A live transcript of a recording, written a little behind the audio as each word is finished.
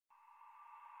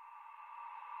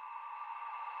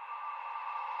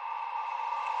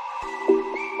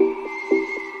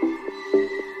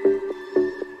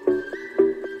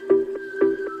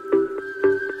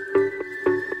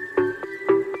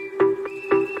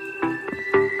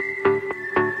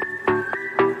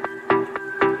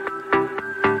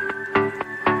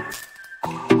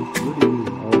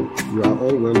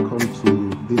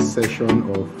Session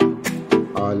of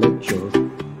our lectures,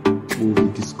 we'll be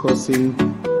discussing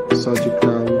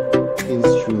surgical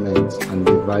instruments and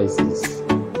devices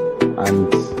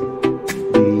and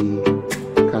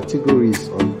the categories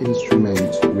of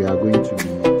instruments we are going to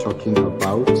be talking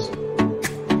about.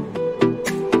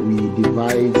 We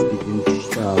divide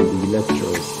the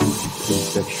lectures into 3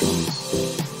 sections.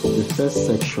 The first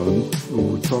section, we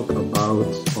will talk about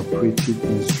operative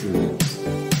instruments.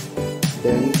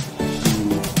 Then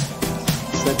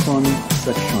second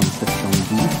section, section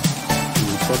B, we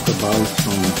will talk about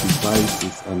some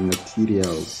devices and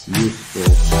materials used for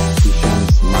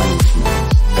patients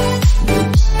management,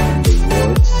 both in the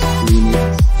wards,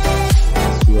 clinics,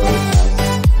 as well as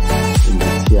in the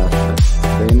theaters.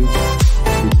 Then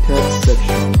the third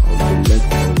section of the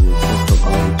lecture will talk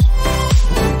about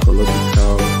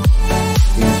gynecological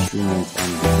instruments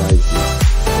and devices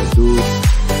for those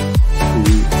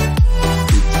who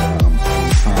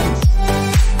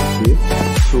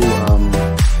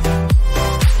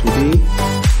today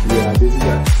we are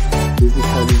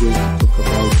basically going to talk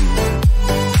about the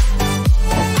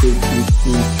operative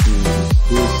instruments,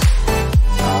 those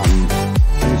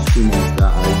instruments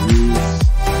that are used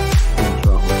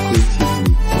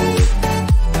intraoperatively for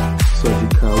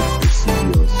surgical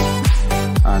procedures.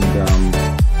 And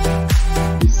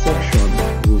this section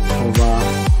will cover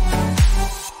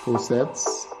forceps,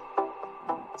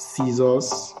 scissors,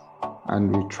 and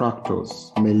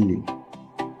retractors mainly.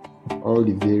 All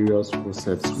the various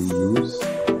forceps we use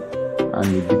and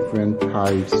the different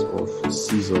types of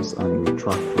scissors and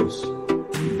retractors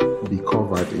will be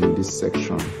covered in this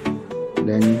section.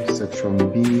 Then section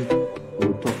B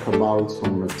will talk about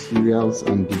some materials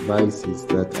and devices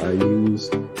that are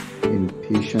used in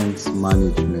patients'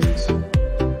 management,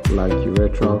 like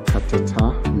urethral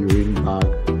catheter, urine bag,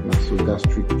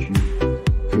 nasogastric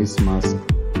tube, face mask,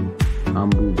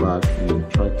 ambu bag,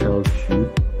 tracheal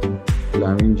tube,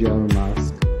 laryngeal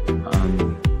mask, and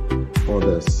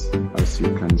others, as you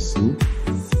can see.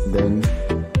 Then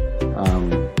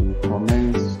we'll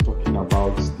commence talking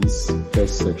about this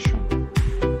first section.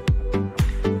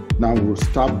 Now we'll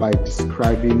start by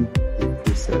describing the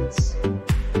forceps,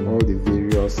 all the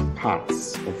various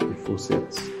parts of the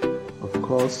forceps. Of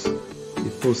course,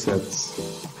 the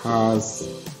forceps has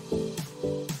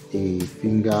a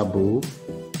finger bowl,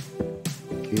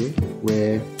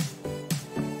 where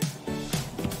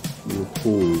you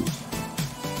hold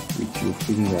with your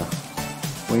finger.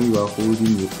 When you are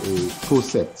holding with a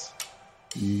forceps,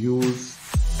 you use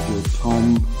your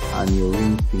thumb and your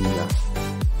ring finger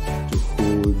to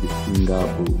hold the finger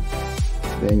bowl.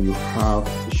 Then you have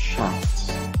the shaft.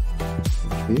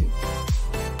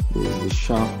 There is the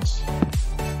shaft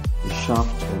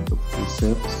of the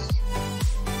forceps.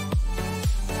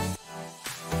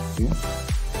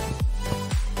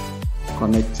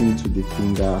 Connecting to the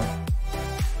finger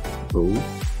bowl.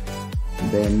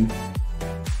 Then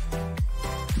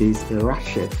there's a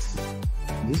ratchet.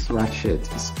 This ratchet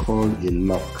is called a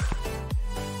lock.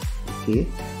 The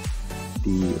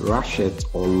ratchet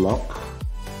or lock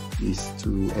is to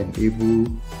enable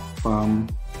firm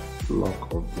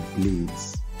lock of the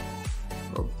blades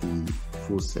of the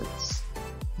forceps.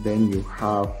 Then you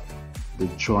have the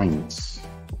joints.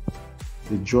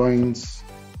 The joints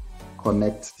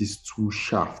connect these 2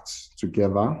 shafts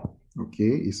together.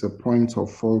 It's a point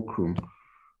of fulcrum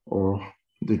or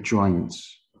the joint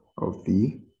of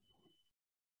the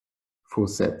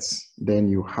forceps. Then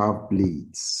you have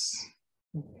blades.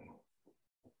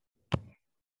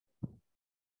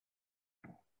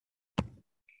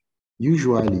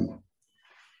 Usually,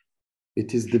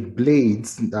 it is the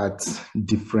blades that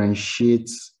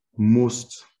differentiate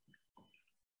most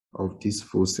of these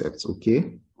forceps,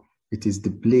 It is the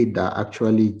blade that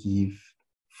actually give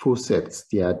forceps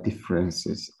their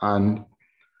differences. And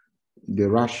the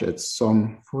ratchets,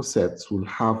 some forceps will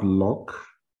have lock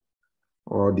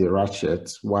or the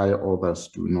ratchets, while others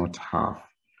do not have.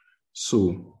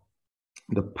 So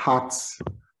the parts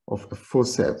of the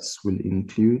forceps will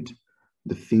include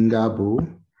the finger bowl,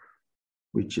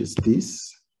 which is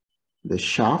this, the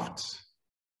shaft,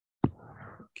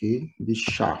 this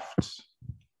shaft,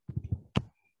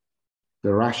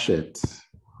 the ratchet,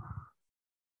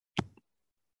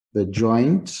 the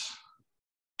joint,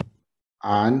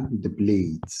 and the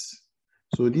blades.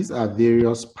 So these are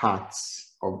various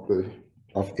parts of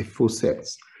a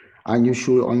forceps. And you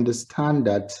should understand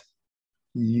that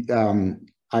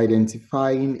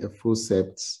identifying a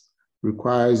forceps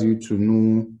requires you to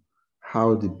know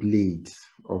how the blade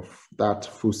of that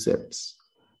forceps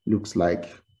looks like.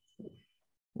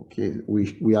 Okay,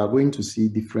 we are going to see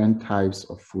different types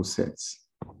of forceps.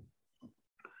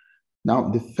 Now,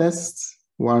 the first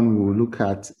one we'll look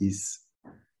at is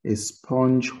a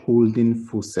sponge holding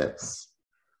forceps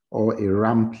or a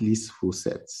rampless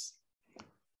forceps.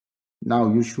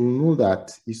 Now, you should know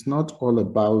that it's not all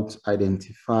about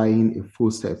identifying a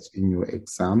forceps in your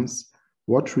exams.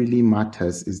 What really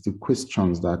matters is the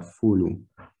questions that follow.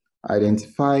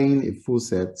 Identifying a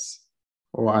forceps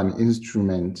or an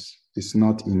instrument is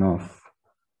not enough.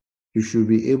 You should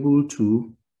be able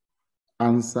to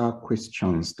answer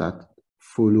questions that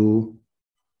follow,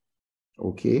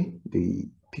 okay, the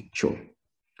picture.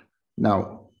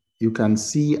 Now, you can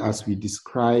see as we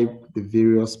describe the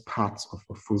various parts of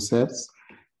a forceps,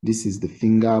 this is the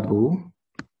finger bow,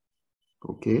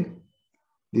 okay?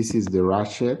 This is the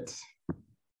ratchet.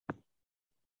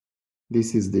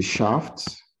 This is the shaft.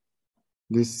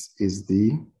 This is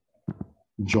the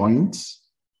joint,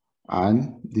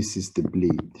 and this is the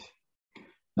blade.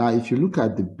 Now, if you look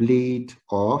at the blade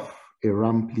of a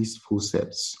rampless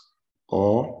forceps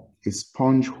or a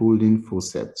sponge holding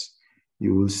forceps,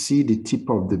 you will see the tip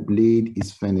of the blade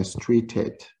is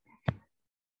fenestrated.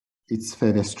 It's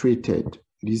fenestrated.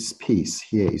 This space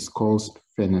here is called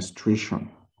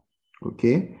fenestration,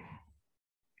 okay?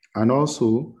 And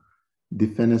also, the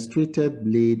fenestrated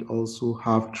blade also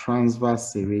have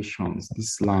transverse serrations,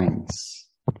 these lines,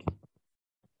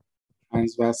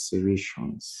 transverse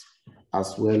serrations,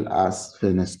 as well as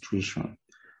fenestration.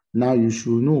 Now, you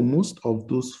should know most of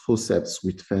those forceps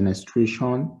with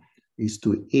fenestration is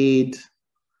to aid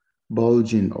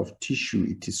bulging of tissue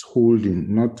it is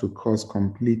holding, not to cause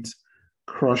complete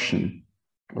crushing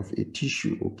of a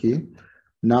tissue, okay?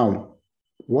 Now,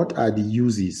 what are the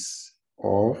uses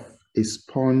of a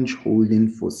sponge holding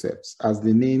forceps? As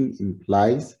the name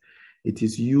implies, it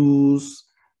is used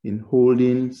in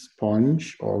holding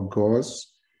sponge or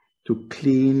gauze to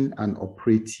clean an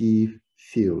operative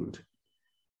field.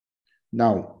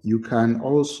 Now, you can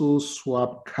also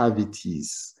swab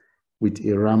cavities with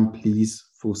a rampless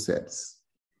forceps.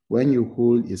 When you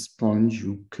hold a sponge,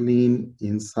 you clean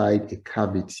inside a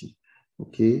cavity,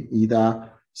 okay?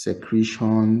 Either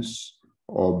secretions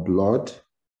or blood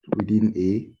within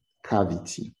a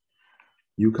cavity.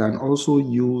 You can also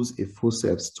use a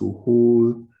forceps to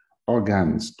hold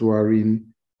organs during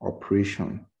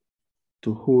operation,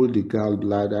 to hold the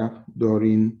gallbladder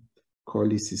during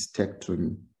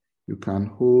cholecystectomy. You can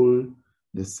hold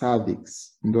the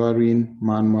cervix during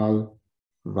manual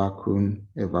vacuum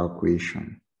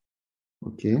evacuation,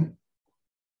 okay?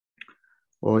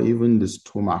 Or even the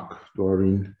stomach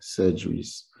during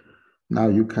surgeries. Now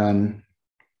you can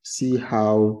see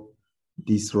how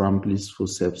these rampless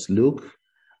forceps look,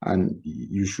 and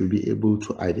you should be able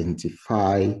to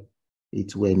identify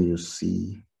it when you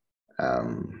see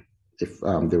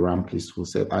the rampless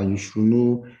forceps, and you should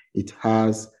know it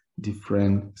has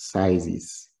different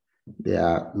sizes. There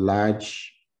are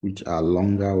large, which are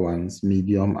longer ones,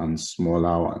 medium and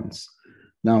smaller ones.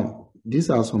 Now, these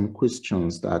are some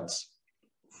questions that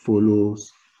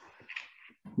follows.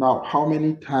 Now, how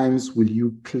many times will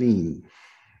you clean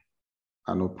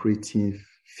an operative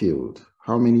field?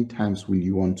 How many times will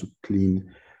you want to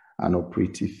clean an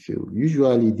operative field?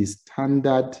 Usually, the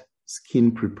standard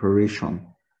skin preparation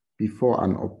before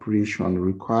an operation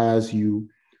requires you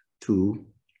to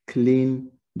clean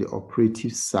the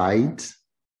operative site,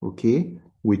 okay,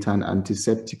 with an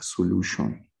antiseptic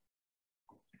solution.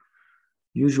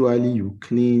 Usually you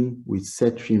clean with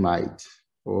cetrimide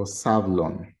or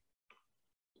Savlon.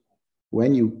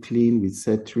 When you clean with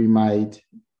cetrimide,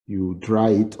 you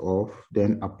dry it off,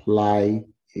 then apply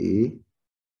a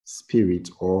spirit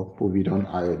or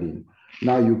povidone iodine.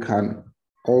 Now you can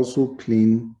also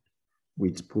clean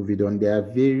with povidone. There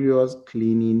are various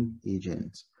cleaning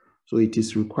agents. So it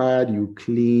is required you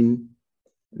clean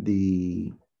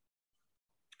the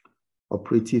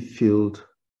operative field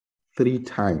 3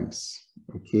 times,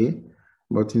 okay?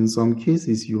 But in some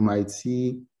cases, you might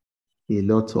see a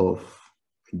lot of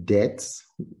dirt,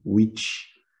 which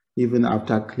even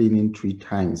after cleaning 3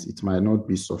 times, it might not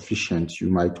be sufficient. You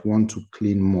might want to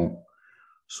clean more.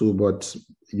 So, but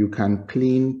you can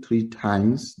clean 3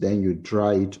 times, then you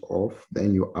dry it off,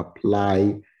 then you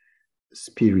apply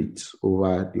spirit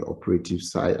over the operative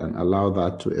side and allow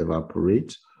that to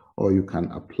evaporate, or you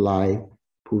can apply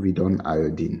povidone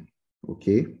iodine,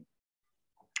 okay?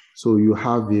 So you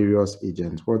have various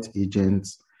agents. What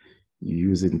agents you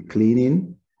use in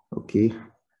cleaning, okay?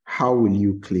 how will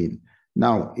you clean?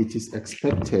 Now, it is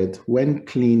expected when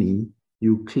cleaning,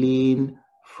 you clean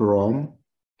from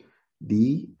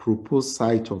the proposed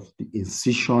site of the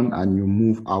incision and you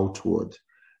move outward.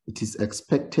 It is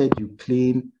expected you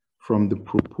clean from the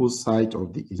proposed site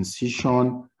of the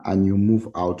incision and you move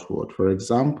outward. For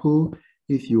example,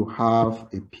 if you have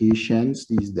a patient,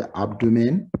 this is the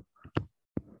abdomen.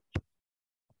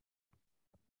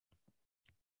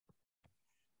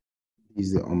 This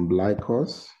is the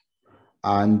umbilicus,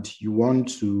 and you want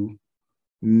to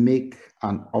make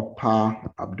an upper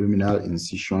abdominal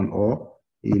incision or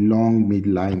a long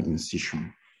midline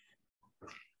incision.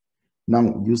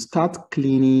 Now, you start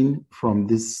cleaning from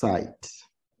this site,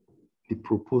 the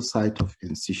proposed site of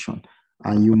incision,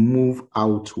 and you move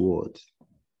outward.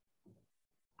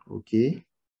 Okay?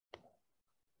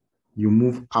 You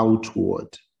move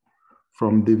outward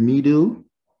from the middle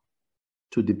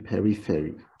to the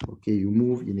periphery. Okay? You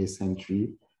move in a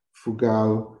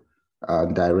centrifugal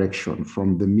direction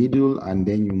from the middle, and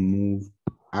then you move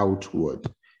outward,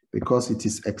 because it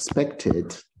is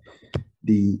expected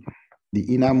the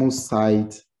innermost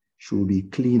side should be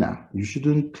cleaner. You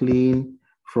shouldn't clean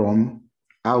from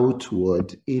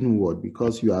outward inward,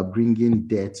 because you are bringing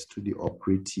dirt to the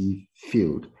operative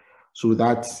field. So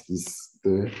that is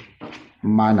the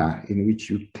manner in which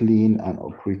you clean an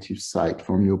operative site.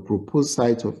 From your proposed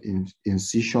site of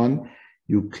incision,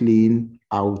 you clean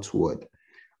outward.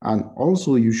 And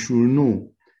also you should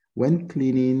know, when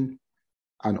cleaning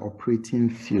an operating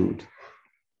field,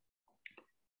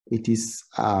 it is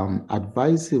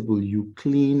advisable you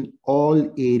clean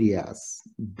all areas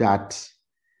that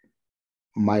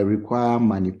might require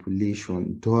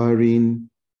manipulation during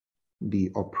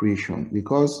the operation.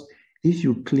 Because if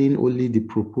you clean only the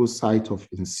proposed site of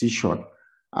incision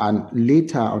and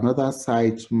later another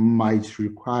site might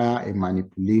require a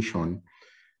manipulation,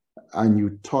 and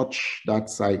you touch that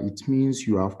site, it means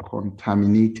you have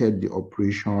contaminated the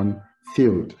operation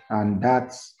field, and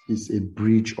that is a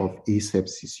breach of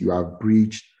asepsis. You have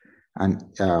breached an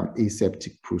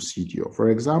aseptic procedure. For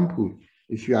example,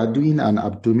 if you are doing an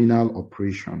abdominal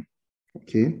operation,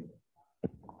 okay,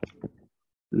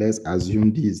 let's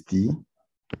assume this is the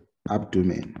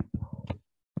abdomen,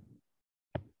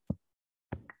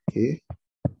 okay.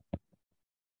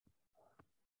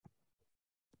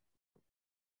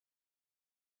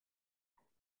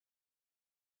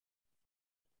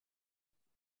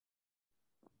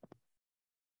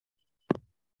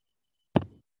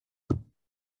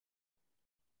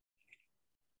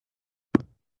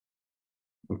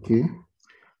 Okay,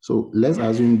 so let's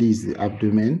assume this is the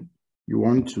abdomen. You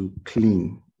want to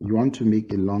clean, you want to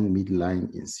make a long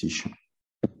midline incision.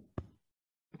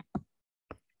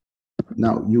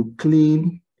 Now you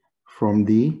clean from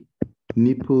the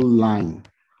nipple line,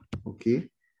 okay,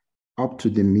 up to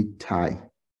the mid-thigh.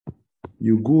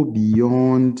 You go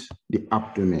beyond the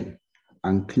abdomen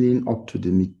and clean up to the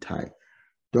mid-thigh.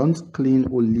 Don't clean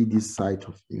only this site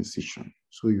of incision.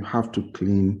 So you have to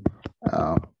clean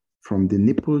from the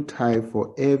nipple thigh.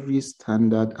 For every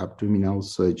standard abdominal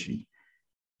surgery,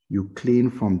 you clean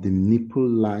from the nipple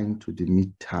line to the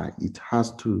mid-thigh.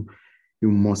 You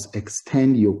must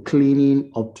extend your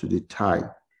cleaning up to the thigh,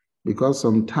 because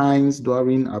sometimes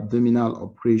during abdominal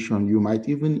operation, you might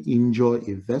even injure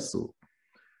a vessel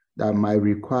that might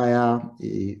require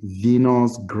a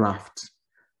venous graft.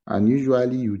 And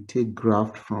usually you take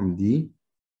graft from the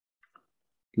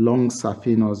long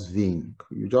saphenous vein.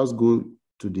 You just go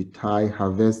to the thigh,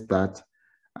 harvest that,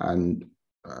 and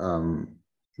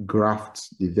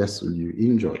graft the vessel you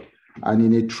injured. And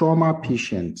in a trauma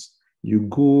patient, you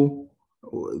go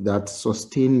that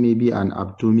sustain maybe an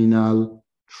abdominal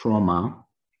trauma,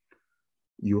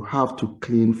 you have to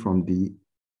clean from the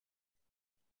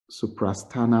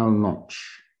suprasternal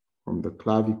notch, from the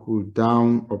clavicle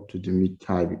down up to the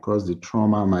mid-thigh, because the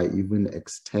trauma might even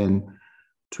extend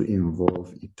to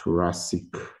involve a thoracic,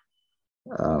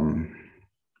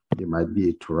 there might be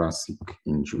a thoracic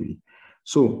injury.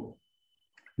 So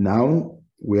now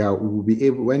we'll be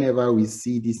able, whenever we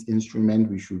see this instrument,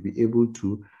 we should be able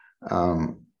to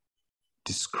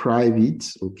describe it,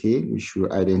 okay? We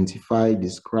should identify,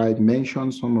 describe,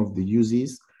 mention some of the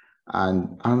uses,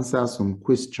 and answer some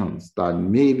questions that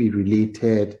may be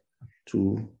related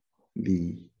to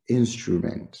the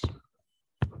instrument.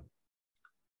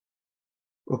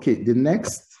 Okay, the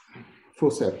next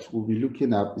forceps we'll be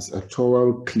looking at is a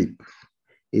towel clip.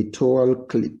 A towel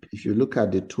clip. If you look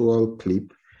at the towel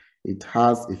clip, it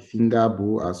has a finger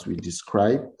bow as we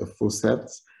described, a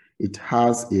forceps. It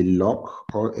has a lock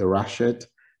or a ratchet.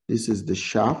 This is the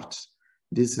shaft.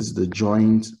 This is the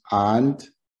joint, and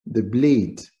the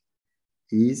blade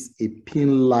is a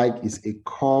pin-like, is a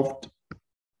curved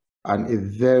and a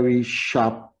very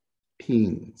sharp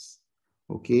pins.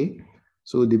 Okay,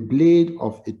 so the blade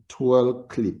of a towel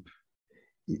clip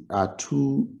are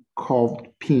two curved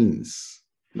pins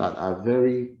that are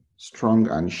very strong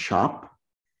and sharp.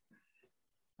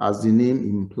 As the name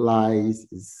implies,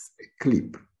 is a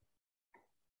clip.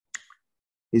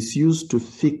 It's used to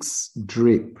fix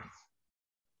drape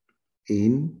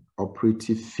in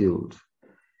operative field.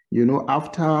 You know,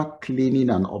 after cleaning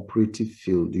an operative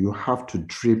field, you have to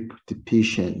drape the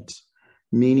patient,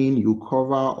 meaning you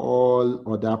cover all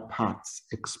other parts,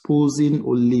 exposing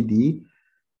only the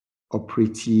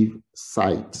operative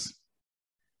site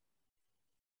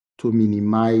to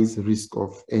minimize risk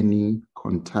of any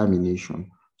contamination.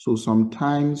 So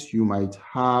sometimes you might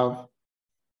have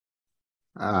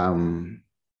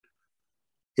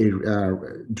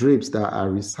drapes that are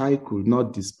recycled,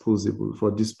 not disposable. For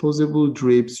disposable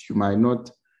drapes, you might not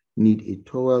need a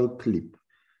towel clip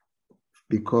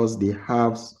because they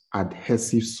have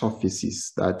adhesive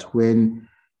surfaces that when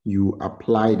you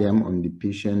apply them on the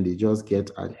patient, they just get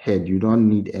adhered. You don't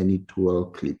need any towel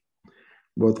clip.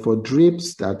 But for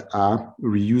drapes that are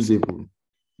reusable,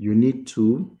 you need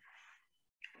to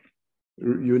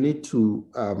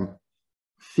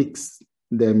fix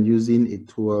them using a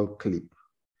towel clip.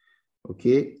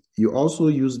 Okay, you also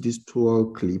use this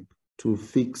towel clip to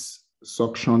fix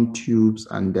suction tubes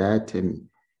and diatemy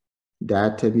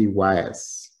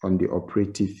wires on the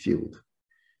operative field.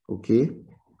 Okay,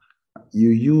 you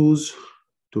use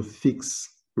to fix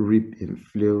rib and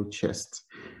flail chest.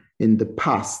 In the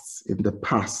past,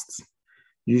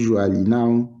 usually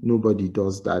now nobody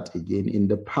does that again. In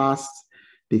the past,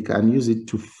 they can use it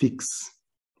to fix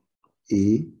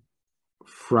a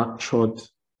fractured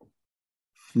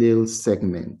flail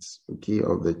segment, okay,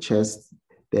 of the chest.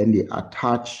 Then they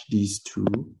attach these to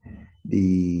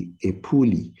a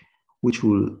pulley, which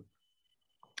will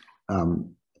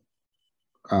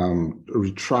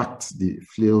retract the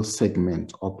flail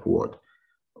segment upward.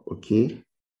 Okay,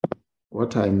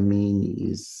 what I mean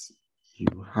is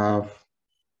you have,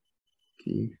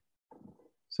 okay,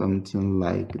 something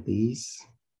like this.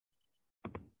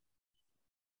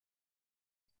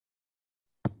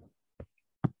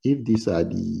 If these are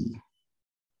the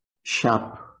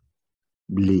sharp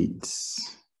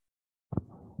blades,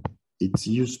 it's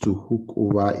used to hook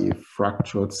over a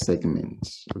fractured segment,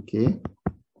 okay?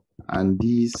 And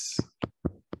this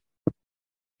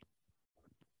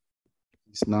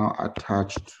is now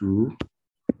attached to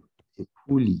a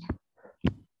pulley,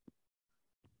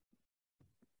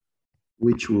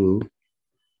 which will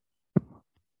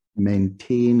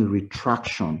maintain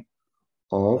retraction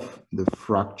of the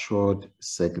fractured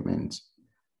segment.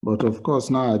 But of course,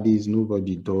 nowadays,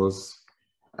 nobody does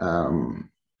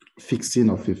fixing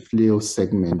of a flail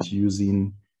segment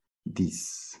using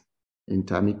this.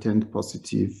 Intermittent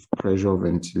positive pressure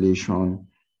ventilation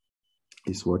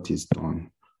is what is done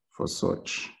for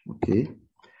such, okay?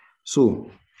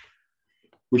 So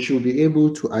we should be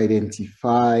able to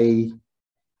identify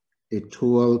a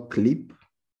towel clip,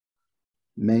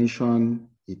 mention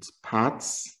its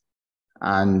parts,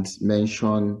 and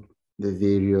mention the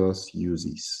various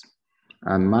uses.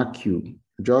 And mark you,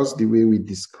 just the way we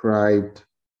described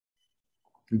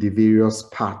the various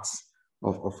parts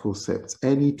of forceps,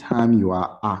 anytime you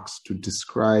are asked to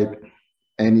describe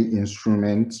any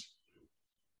instrument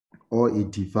or a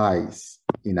device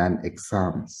in an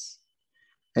exams,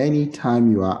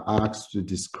 anytime you are asked to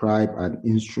describe an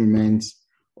instrument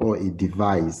or a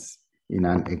device in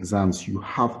an exams, you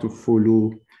have to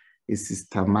follow a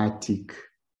systematic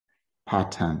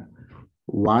pattern.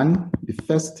 One, the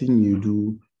first thing you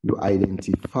do, you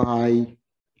identify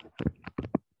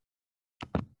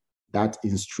that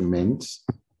instrument.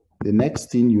 The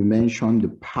next thing, you mention the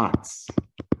parts of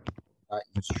that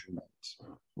instrument,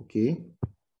 okay?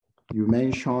 You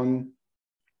mention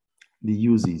the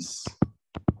uses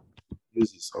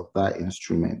of that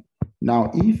instrument.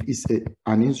 Now, if it's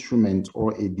an instrument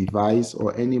or a device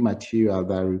or any material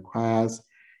that requires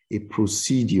a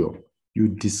procedure, you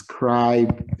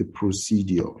describe the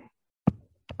procedure,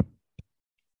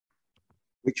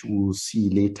 which we'll see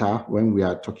later when we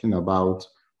are talking about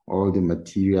all the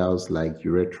materials like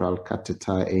urethral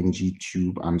catheter, NG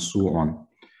tube, and so on,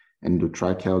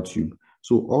 endotracheal tube.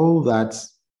 So all that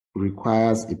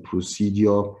requires a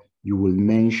procedure, you will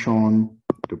mention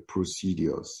the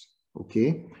procedures,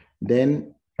 okay?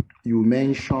 Then you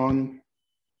mention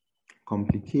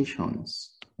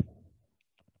complications.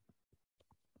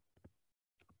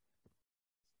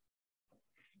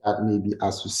 That may be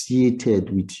associated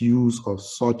with use of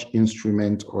such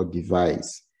instrument or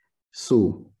device.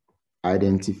 So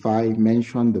identify,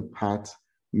 mention the part,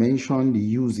 mention the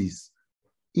uses.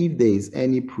 If there is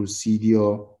any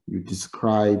procedure, you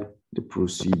describe the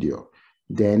procedure.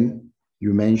 Then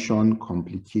you mention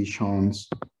complications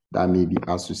that may be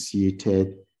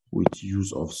associated with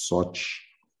use of such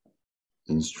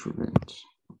instrument.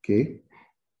 Okay.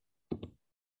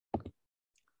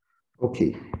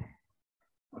 Okay.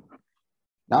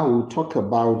 Now we'll talk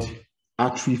about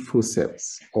artery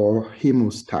forceps or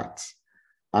hemostats.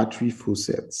 Artery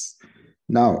forceps.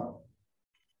 Now,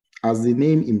 as the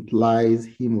name implies,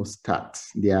 hemostats,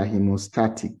 they are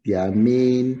hemostatic. Their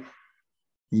main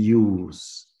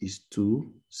use is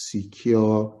to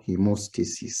secure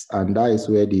hemostasis, and that is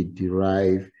where they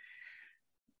derive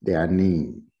their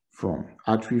name from,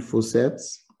 artery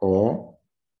forceps or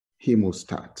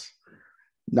hemostat.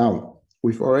 Now,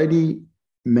 we've already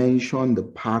mentioned the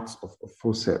parts of a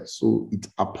forceps, so it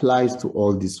applies to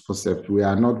all these forceps. We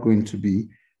are not going to be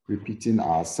repeating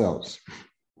ourselves.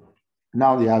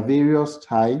 Now, there are various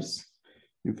types.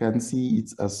 You can see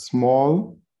it's a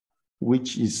small,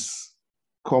 which is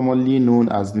commonly known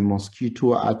as the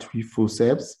mosquito artery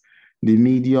forceps, the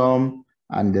medium,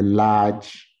 and the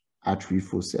large artery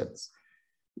forceps.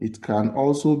 It can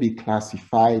also be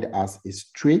classified as a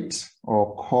straight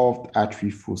or curved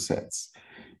artery forceps.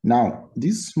 Now,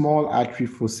 these small artery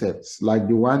forceps, like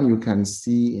the one you can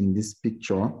see in this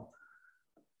picture,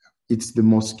 it's the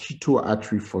mosquito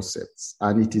artery forceps,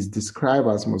 and it is described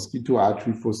as mosquito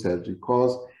artery forceps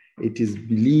because it is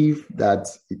believed that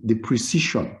the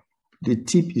precision, the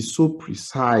tip is so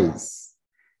precise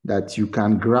that you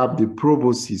can grab the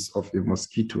proboscis of a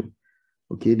mosquito.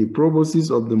 Okay, the proboscis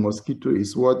of the mosquito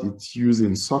is what it's used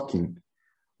in sucking.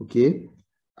 Okay,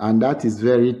 and that is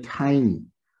very tiny.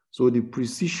 So the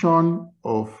precision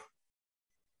of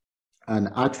an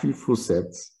artery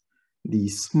forceps, the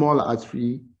small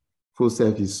artery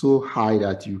forceps, is so high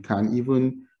that you can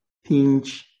even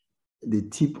pinch the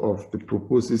tip of the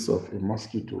proboscis of a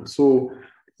mosquito. So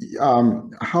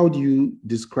how do you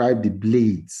describe the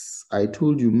blades? I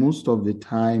told you most of the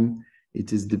time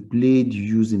it is the blade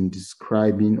used in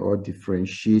describing or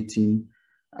differentiating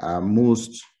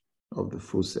most of the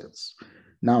forceps.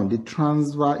 Now, the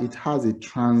transverse, it has a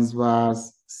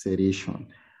transverse serration.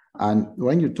 And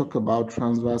when you talk about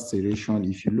transverse serration,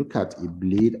 if you look at a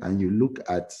blade and you look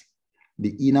at the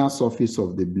inner surface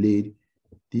of the blade,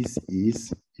 this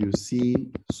is, you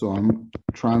see some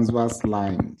transverse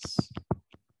lines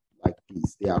like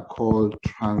this. They are called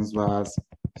transverse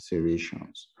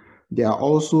serrations. There are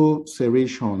also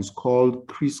serrations called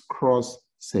crisscross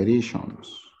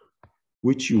serrations,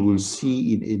 which you will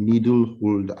see in a needle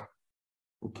holder.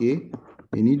 Okay,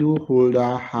 a needle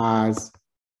holder has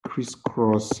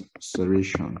crisscross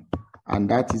serration, and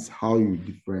that is how you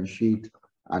differentiate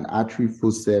an artery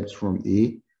forceps from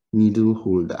a needle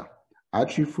holder.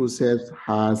 Artery forceps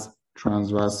has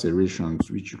transverse serrations,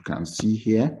 which you can see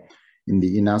here in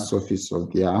the inner surface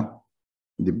of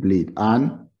the blade.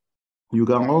 And you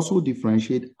can also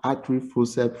differentiate artery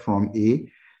forceps from a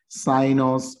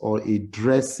sinus or a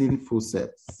dressing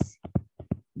forceps.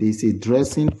 There's a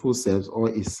dressing forceps or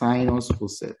a sinus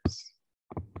forceps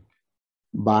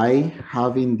by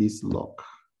having this lock.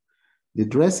 The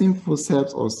dressing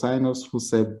forceps or sinus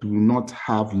forceps do not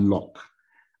have lock.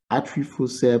 Artery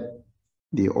forceps,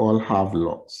 they all have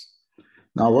locks.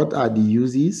 Now, what are the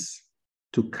uses?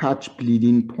 To catch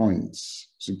bleeding points,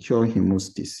 secure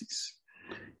hemostasis.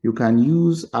 You can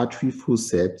use artery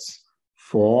forceps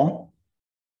for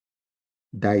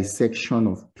dissection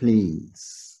of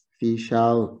planes,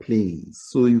 facial planes.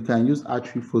 So you can use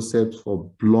artery forceps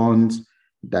for blunt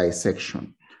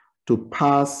dissection, to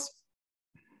pass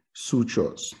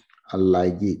sutures and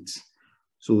ligate.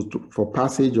 So for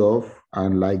passage of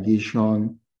and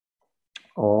ligation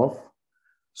of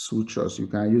sutures, you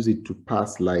can use it to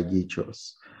pass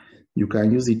ligatures. You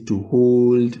can use it to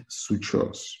hold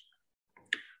sutures.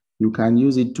 You can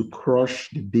use it to crush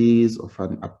the base of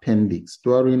an appendix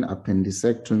during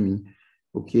appendicectomy.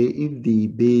 Okay, if the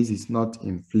base is not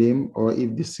inflamed or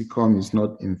if the cecum is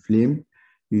not inflamed,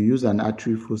 you use an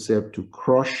artery forceps to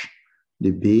crush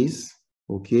the base.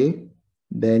 Okay,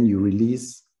 then you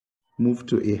release, move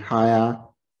to a higher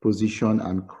position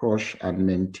and crush and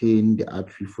maintain the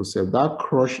artery forceps. That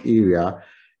crush area,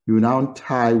 you now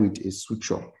tie with a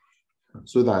suture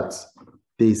so that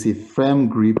there is a firm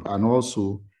grip and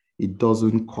also it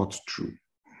doesn't cut through.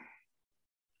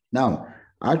 Now,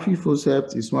 artery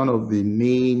forceps is one of the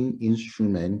main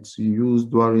instruments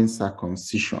used during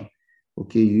circumcision.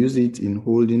 Okay, you use it in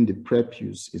holding the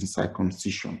prepuce in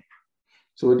circumcision.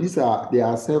 So there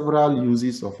are several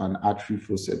uses of an artery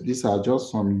forceps. These are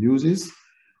just some uses.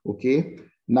 Okay,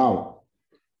 Now,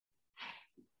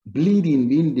 bleeding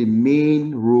being the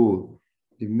main role,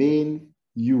 the main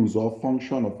use or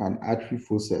function of an artery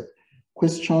forceps,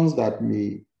 questions that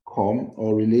may come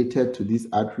or related to these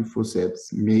artery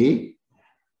forceps may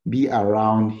be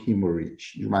around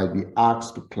hemorrhage. You might be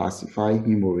asked to classify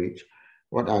hemorrhage.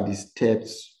 What are the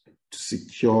steps to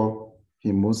secure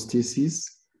hemostasis,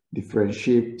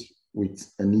 differentiate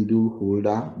with a needle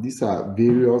holder? These are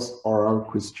various oral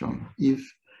questions. If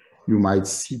you might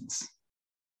sit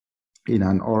in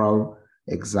an oral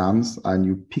exams and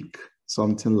you pick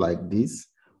something like this,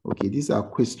 okay, these are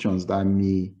questions that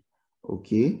may,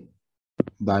 okay,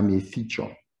 that may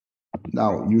feature.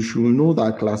 Now, you should know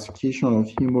that classification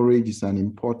of hemorrhage is an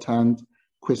important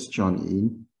question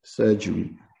in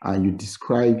surgery, and you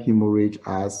describe hemorrhage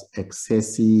as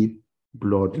excessive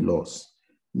blood loss.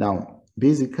 Now,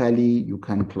 basically, you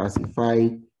can classify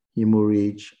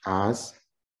hemorrhage as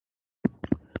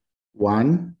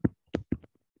one,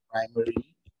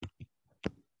 primary,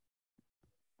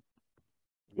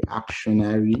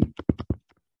 reactionary,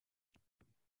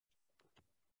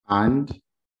 and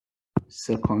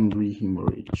secondary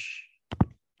hemorrhage.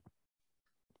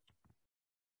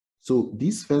 So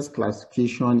this first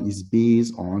classification is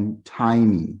based on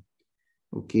timing,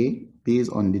 okay?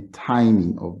 Based on the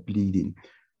timing of bleeding.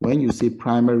 When you say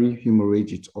primary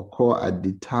hemorrhage, it occurs at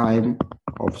the time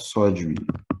of surgery.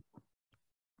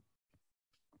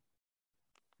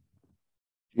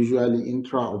 Usually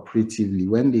intraoperatively,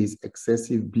 when there is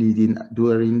excessive bleeding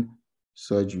during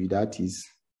surgery, that is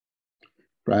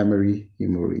primary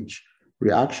hemorrhage.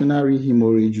 Reactionary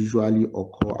hemorrhage usually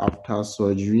occur after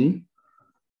surgery,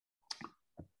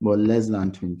 but less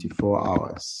than 24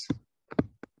 hours.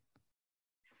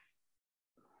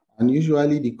 And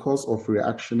usually the cause of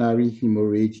reactionary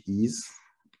hemorrhage is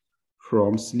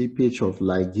from slippage of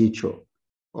ligature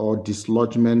or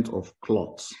dislodgement of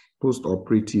clots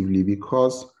post-operatively,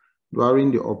 because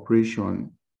during the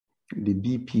operation, the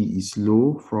BP is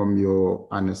low from your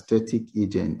anesthetic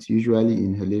agent, usually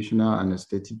inhalational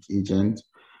anesthetic agent.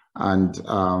 And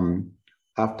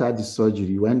after the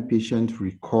surgery, when patient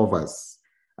recovers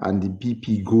and the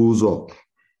BP goes up,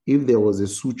 if there was a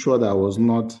suture that was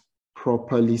not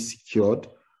properly secured,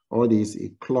 or there is a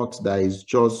clot that is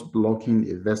just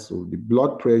blocking a vessel, the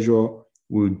blood pressure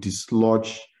will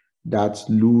dislodge that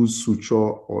loose suture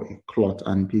or a clot,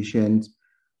 and patient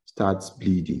starts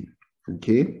bleeding,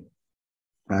 okay?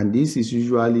 And this is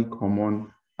usually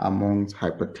common amongst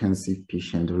hypertensive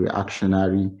patients,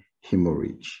 reactionary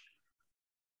hemorrhage.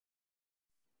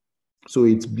 So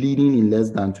it's bleeding in less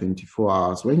than 24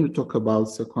 hours. When you talk about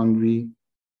secondary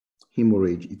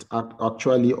hemorrhage, it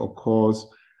actually occurs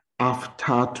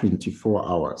after 24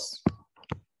 hours.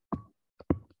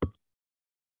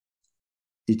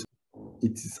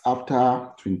 It is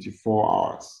after 24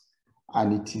 hours,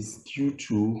 and it is due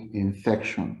to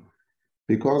infection.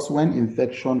 Because when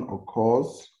infection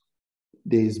occurs,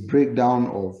 there is breakdown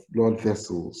of blood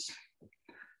vessels,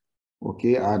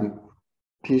 okay, and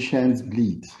patients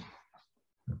bleed.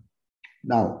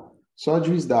 Now,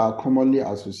 surgeries that are commonly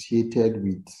associated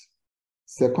with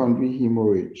secondary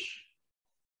hemorrhage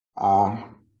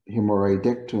are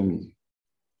hemorrhoidectomy,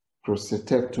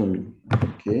 prostatectomy,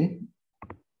 okay?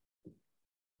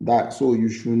 So you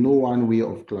should know one way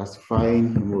of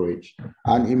classifying hemorrhage.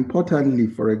 And importantly,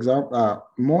 for example,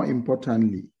 more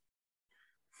importantly,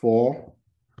 for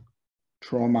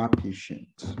trauma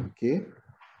patients, okay?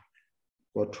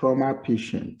 For trauma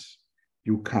patients,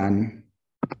 you can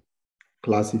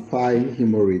classify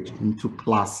hemorrhage into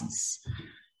classes.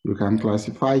 You can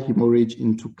classify hemorrhage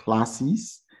into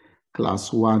classes,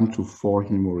 class 1 to 4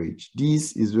 hemorrhage.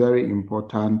 This is very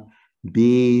important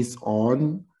based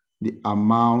on the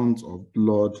amount of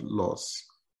blood loss,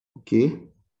 okay?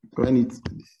 When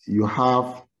you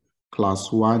have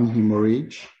class 1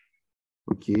 hemorrhage,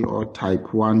 okay, or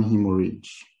type 1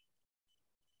 hemorrhage,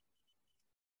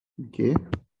 okay?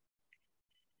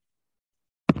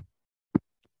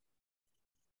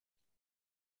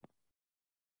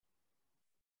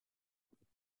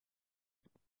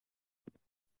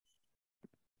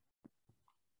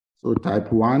 So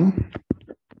type 1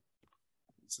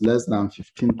 is less than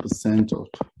 15% of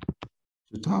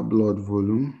total blood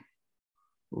volume.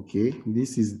 Okay,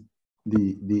 this is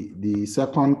the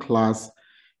second class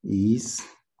is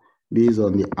based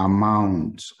on the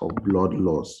amount of blood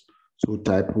loss. So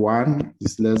type 1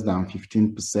 is less than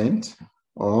 15%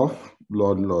 of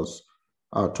blood loss,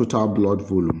 total blood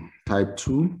volume. Type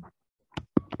 2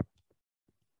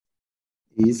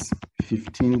 is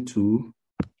 15 to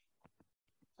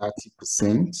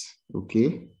 30%,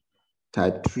 okay?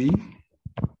 Type 3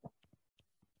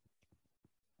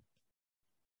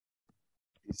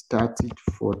 metastatic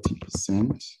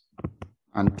 40%,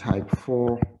 and type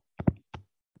 4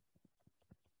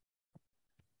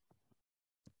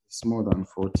 is more than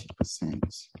 40%.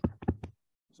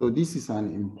 So this is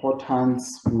an important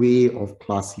way of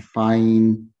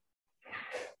classifying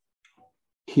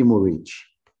hemorrhage.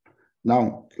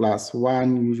 Now, class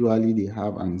 1, usually they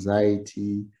have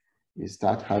anxiety, they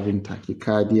start having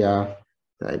tachycardia.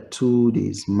 Type 2, there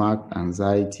is marked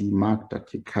anxiety, marked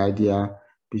tachycardia.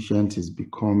 Patient is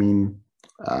becoming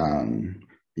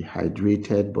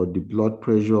dehydrated, but the blood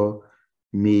pressure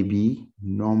may be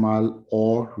normal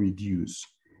or reduced.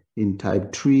 In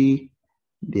type 3,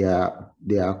 they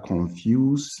are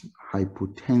confused,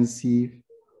 hypotensive,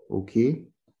 okay,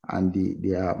 and they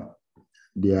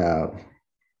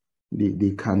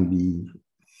can be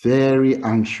very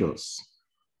anxious,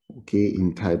 okay,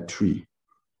 in type 3.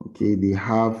 Okay, they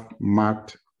have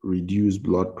marked reduced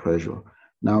blood pressure.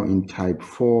 Now in type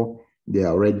 4, they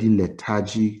are already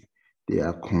lethargic, they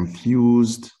are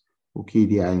confused, okay,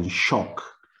 they are in shock.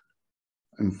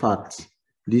 In fact,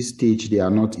 this stage, they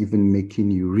are not even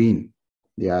making urine.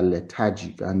 They are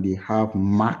lethargic and they have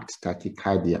marked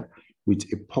tachycardia with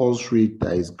a pulse rate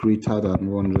that is greater than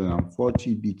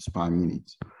 140 beats per minute.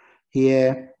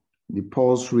 Here, the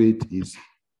pulse rate is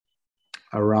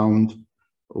around,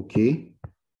 okay,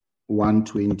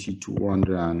 120 to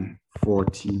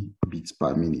 140 beats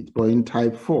per minute. But in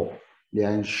type 4, they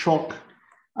are in shock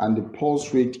and the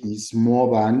pulse rate is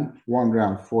more than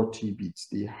 140 beats.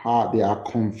 They are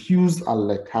confused and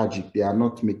lethargic. They are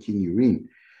not making urine.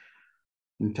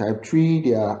 In type 3,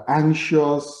 they are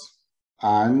anxious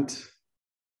and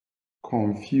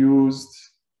confused,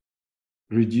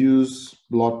 reduced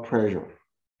blood pressure.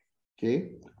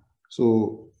 Okay,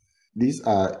 so these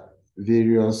are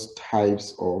various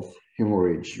types of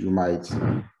hemorrhage you might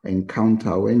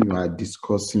encounter when you are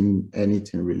discussing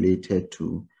anything related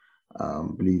to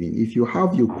bleeding. If you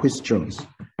have your questions,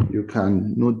 you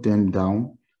can note them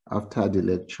down after the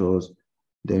lectures,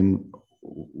 then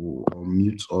we'll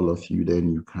mute all of you,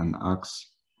 then you can ask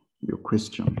your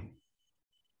question.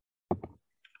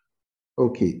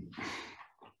 Okay,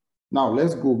 now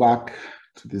let's go back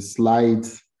to the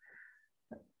slides.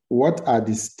 What are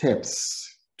the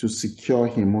steps to secure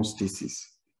hemostasis?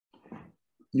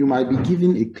 You might be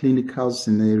given a clinical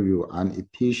scenario and a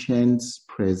patient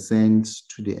presents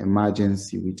to the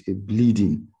emergency with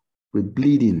bleeding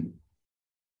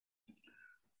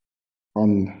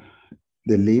on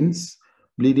the limbs,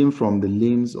 bleeding from the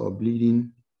limbs, or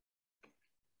bleeding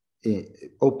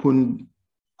open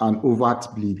and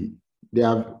overt bleeding.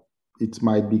 It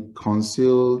might be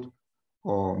concealed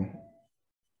or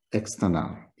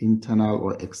external, internal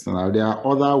or external. There are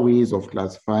other ways of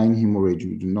classifying hemorrhage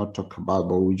we do not talk about,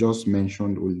 but we just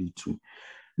mentioned only two.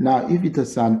 Now, if it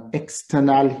is an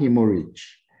external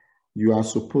hemorrhage, you are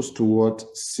supposed to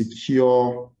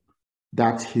secure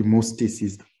that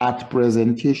hemostasis at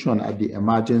presentation at the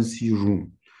emergency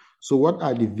room. So what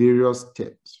are the various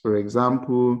steps? For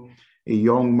example, a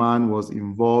young man was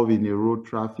involved in a road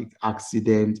traffic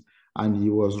accident and he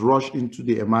was rushed into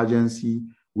the emergency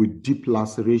with deep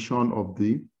laceration of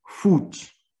the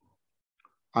foot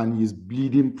and he's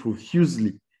bleeding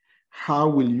profusely. How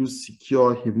will you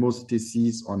secure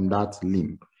hemostasis on that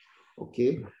limb?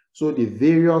 Okay, so the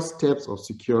various steps of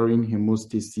securing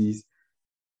hemostasis.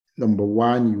 Number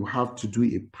one, you have to do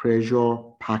a pressure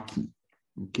packing.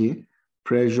 Okay,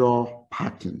 pressure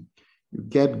packing. You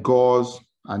get gauze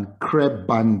and crepe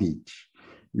bandage.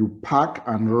 You pack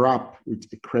and wrap with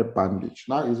a crepe bandage.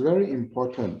 Now, it's very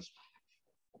important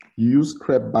you use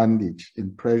crepe bandage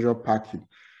in pressure packing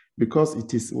because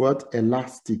it is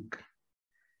elastic.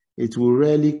 It will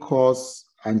rarely cause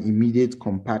an immediate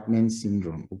compartment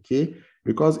syndrome, okay?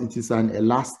 Because it is an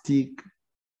elastic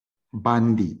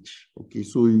bandage, okay?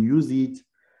 So you use it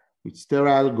with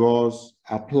sterile gauze,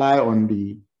 apply on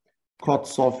the cut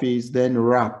surface, then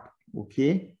wrap,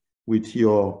 okay, with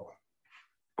your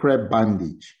crepe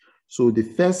bandage. So the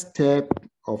first step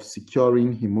of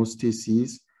securing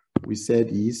hemostasis, we said,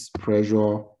 is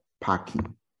pressure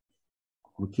packing.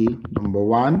 Okay, number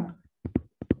one,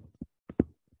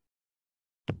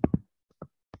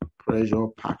 pressure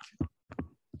packing.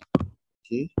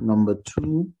 Okay, number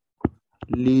two,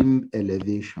 limb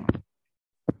elevation.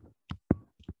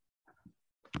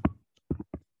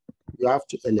 You have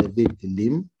to elevate the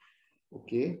limb.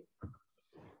 Okay,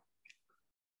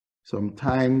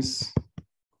 sometimes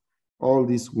all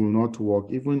this will not work.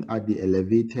 Even at the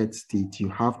elevated state, you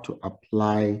have to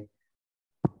apply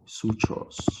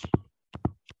sutures.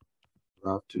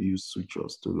 You have to use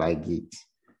sutures to ligate.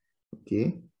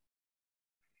 Okay.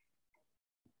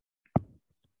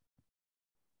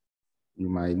 you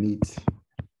might need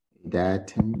a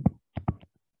diatemy.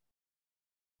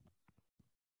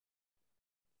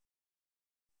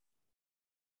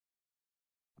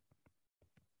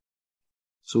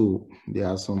 So there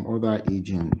are some other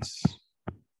agents.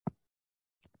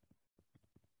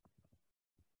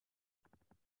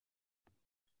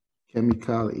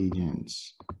 Chemical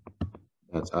agents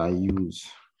that are used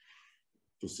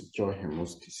to secure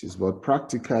hemostasis, but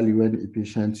practically when a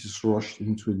patient is rushed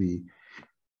into the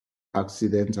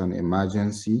accident and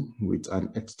emergency with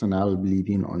an external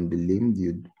bleeding on the limb,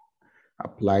 you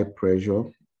apply pressure,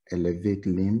 elevate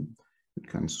limb, you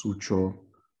can suture,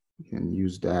 you can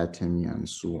use diatemy and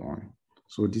so on.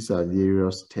 So these are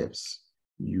various steps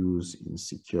used in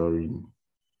securing,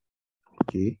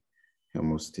 okay,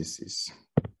 hemostasis.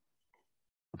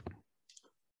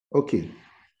 Okay.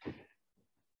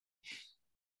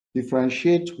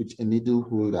 Differentiate with a needle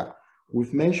holder.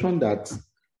 We've mentioned that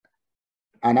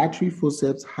an artery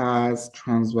forceps has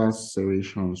transverse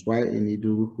serrations, while a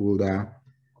needle holder,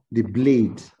 the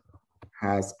blade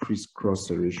has crisscross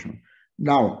serration.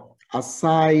 Now,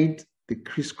 aside the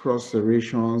crisscross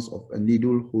serrations of a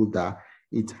needle holder,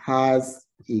 it has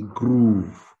a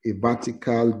groove, a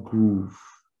vertical groove.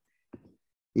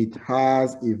 It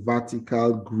has a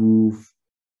vertical groove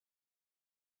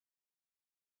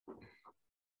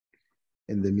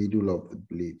in the middle of the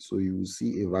blade. So you will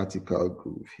see a vertical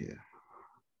groove here.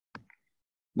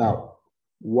 Now,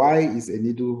 why is a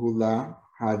needle holder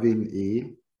having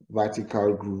a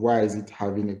vertical groove? Why is it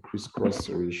having a crisscross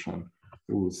serration?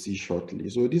 We will see shortly.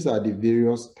 So these are the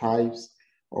various types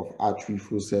of artery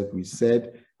forceps. We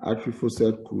said artery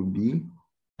forceps could be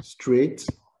straight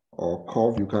or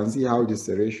curved. You can see how the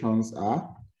serrations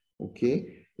are.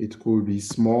 Okay, it could be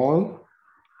small,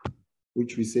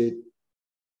 which we say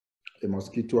a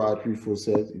mosquito artery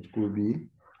forceps. It could be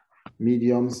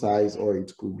medium size, or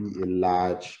it could be a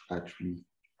large artery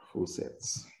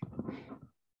forceps.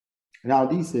 Now,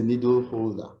 this is a needle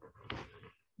holder.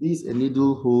 This is a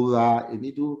needle holder. A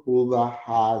needle holder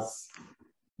has,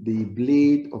 the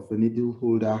blade of a needle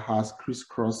holder has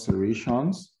crisscross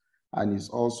serrations, and it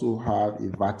also have a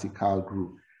vertical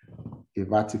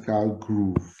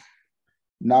groove.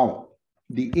 Now,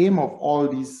 the aim of all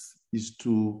this is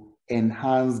to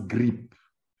enhance grip,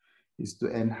 is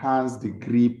to enhance the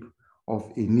grip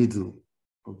of a needle,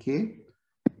 okay?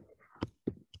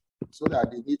 So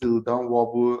that the needle don't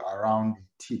wobble around the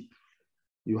tip.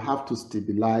 You have to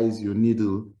stabilize your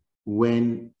needle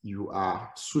when you are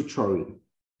suturing,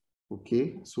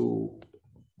 okay? So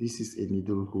this is a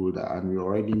needle holder, and we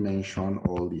already mentioned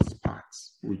all these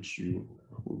parts, which you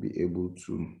will be able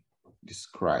to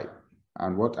describe.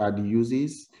 And what are the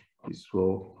uses? Is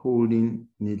for holding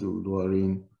needle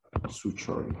during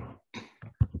suturing.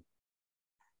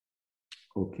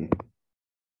 Okay.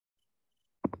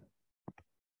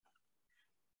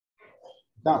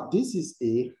 Now, this is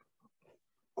a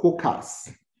Coccus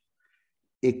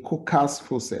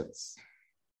forceps.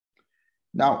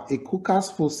 Now, a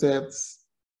Coccus forceps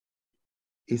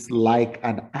is like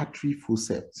an artery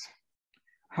forceps.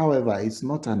 However, it's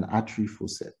not an artery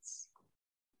forceps.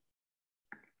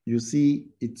 You see,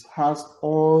 it has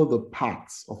all the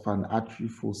parts of an artery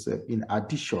forceps. In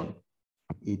addition,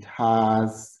 it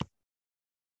has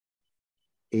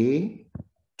a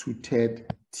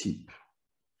toothed tip.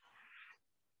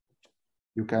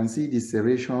 You can see the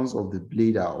serrations of the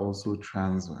blade are also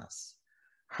transverse.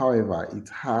 However, it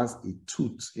has a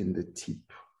tooth in the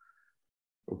tip,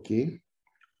 okay?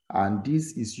 And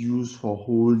this is used for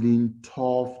holding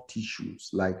tough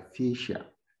tissues like fascia.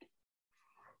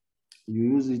 You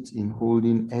use it in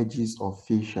holding edges of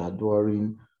fascia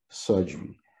during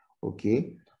surgery,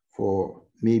 okay? For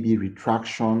maybe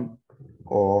retraction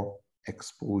or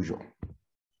exposure.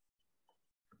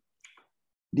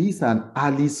 This is an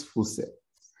Alice forceps.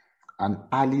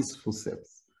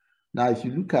 Now, if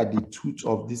you look at the tooth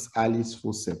of this Alice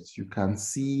forceps, you can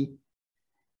see,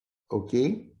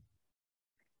 okay,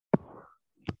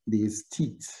 these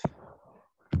teeth.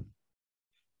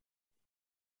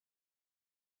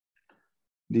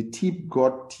 The tip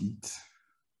got teeth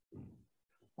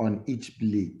on each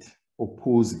blade,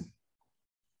 opposing.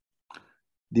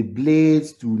 The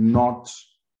blades do not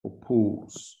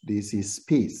oppose. There's a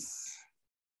space.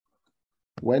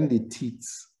 When the teeth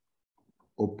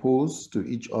oppose to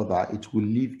each other, it will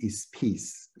leave a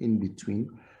space in between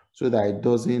so that it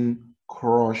doesn't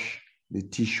crush the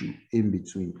tissue in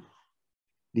between.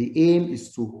 The aim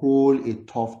is to hold a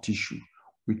tough tissue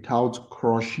without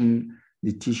crushing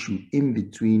the tissue in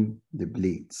between the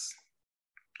blades.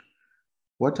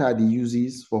 What are the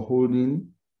uses for holding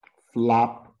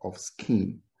flap of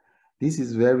skin? This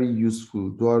is very useful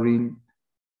during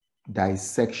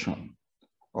dissection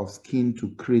of skin to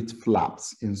create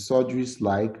flaps in surgeries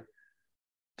like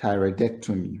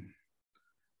thyroidectomy,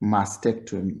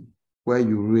 mastectomy, where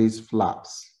you raise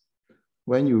flaps.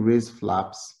 When you raise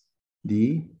flaps,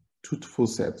 the tooth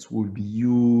forceps will be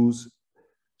used,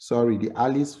 the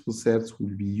Alice forceps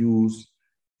will be used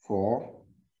for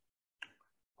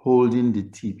holding the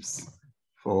tips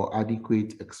for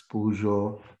adequate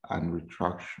exposure and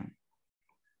retraction.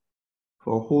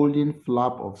 For holding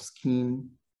flap of skin,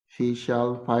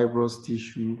 facial, fibrous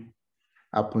tissue,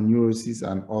 aponeurosis,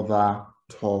 and other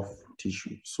tough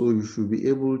tissue. So you should be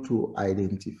able to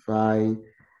identify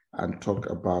and talk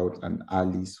about an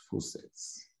Alice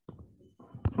forceps.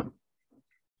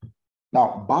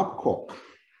 Now, Babcock.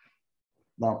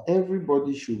 Now,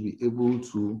 everybody should be able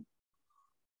to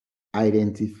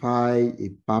identify a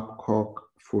Babcock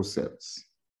forceps.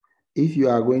 If you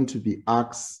are going to be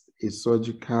asked a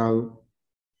surgical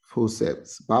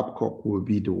forceps, Babcock will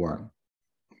be the one,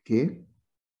 okay?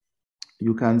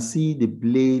 You can see the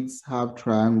blades have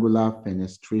triangular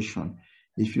fenestration.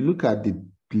 If you look at the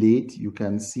blade, you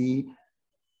can see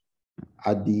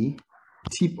at the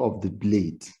tip of the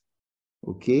blade,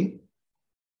 okay?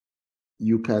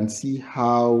 You can see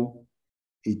how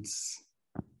it's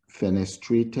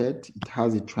fenestrated. It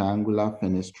has a triangular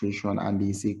fenestration and there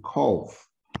is a curve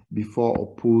before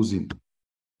opposing,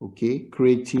 okay,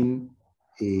 creating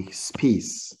a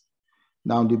space.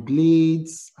 Now the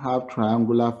blades have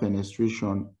triangular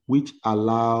fenestration which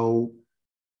allow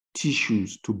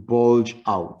tissues to bulge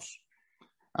out.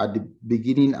 At the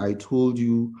beginning, I told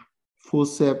you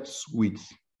forceps with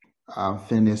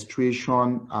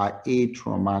fenestration are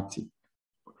atraumatic.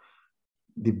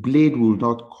 The blade will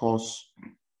not cause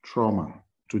trauma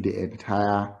to the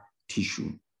entire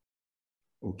tissue.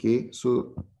 Okay,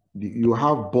 so you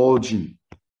have bulging.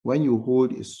 When you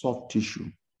hold a soft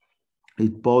tissue,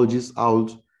 it bulges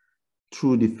out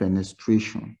through the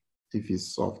fenestration if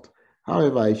it's soft.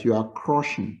 However, if you are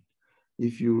crushing,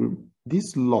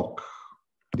 this lock,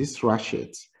 this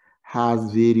ratchet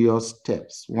has various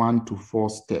steps, 1 to 4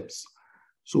 steps.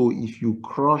 So if you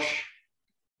crush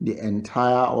the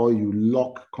entire or you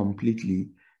lock completely,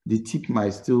 the tip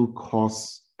might still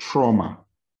cause trauma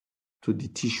to the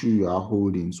tissue you are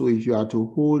holding. So if you are to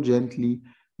hold gently,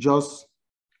 just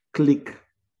click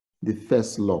the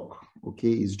first lock,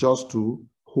 okay? It's just to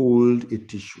hold a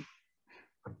tissue.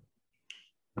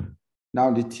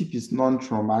 Now the tip is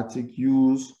non-traumatic,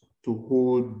 used to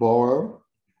hold bowel,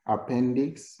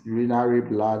 appendix, urinary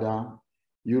bladder,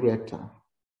 ureter,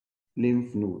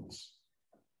 lymph nodes.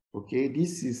 Okay,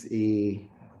 this is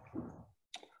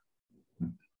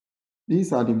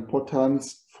these are the important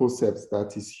forceps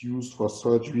that is used for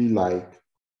surgery like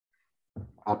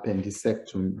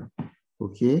appendicectomy.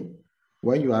 Okay,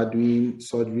 when you are doing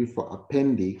surgery for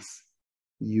appendix,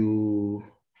 you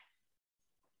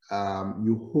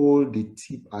hold the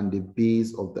tip and the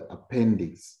base of the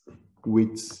appendix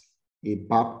with a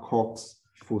Babcock's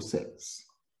forceps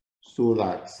so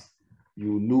that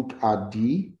you look at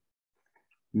the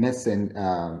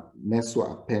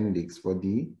mesoappendix for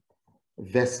the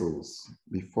vessels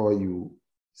before you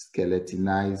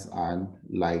skeletonize and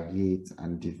ligate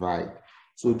and divide.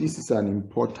 So this is an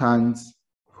important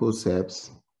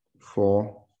forceps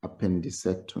for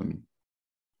appendicectomy.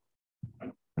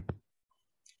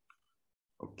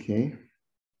 Okay.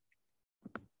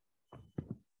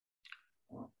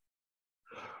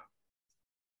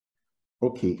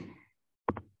 Okay.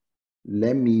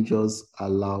 Let me just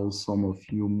allow some of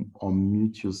you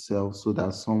unmute yourself so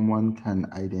that someone can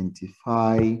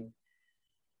identify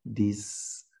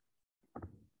this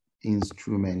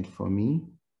instrument for me.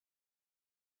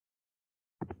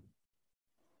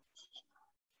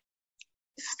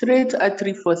 Straight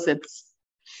artery forceps.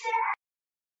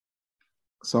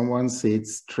 Someone said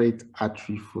straight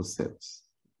artery forceps.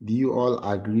 Do you all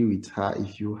agree with her?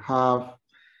 If you have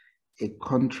a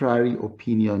contrary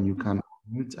opinion, you can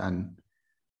mute and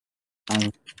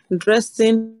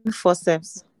dressing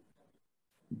forceps.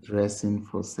 Dressing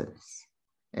forceps.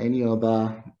 Any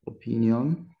other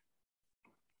opinion?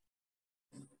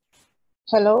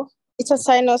 Hello, it's a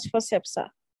sinus forceps, sir.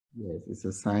 Yes, it's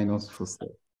a sinus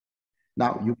forceps.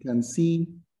 Now you can see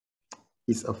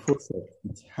it's a forceps.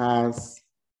 It has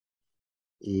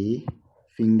a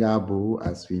finger bow,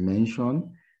 as we mentioned.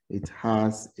 It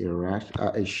has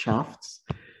a shaft.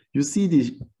 You see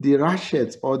the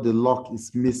ratchet or the lock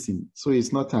is missing, so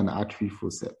it's not an artery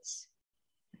forceps.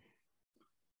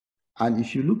 And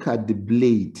if you look at the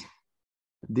blade,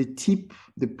 the tip,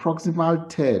 the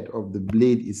proximal third of the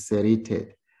blade is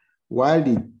serrated, while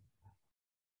the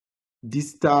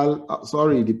distal,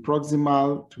 sorry, the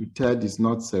proximal two-third is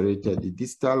not serrated. The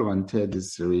distal one-third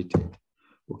is serrated.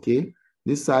 Okay,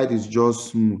 this side is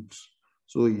just smooth.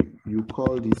 So you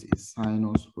call this a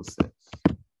sinus forceps.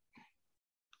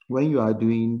 When you are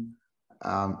doing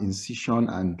incision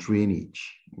and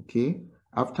drainage, okay,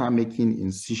 after making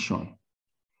incision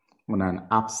on an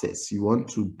abscess, you want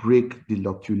to break the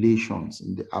loculations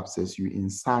in the abscess, you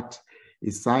insert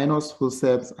a sinus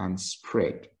forceps and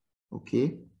spread,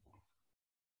 okay,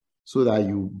 so that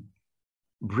you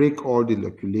break all the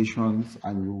loculations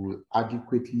and you will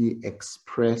adequately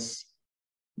express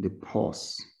the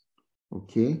pus,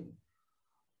 okay.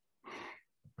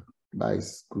 That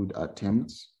is good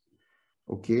attempt.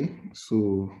 Okay,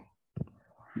 so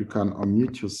you can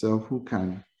unmute yourself. Who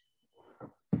can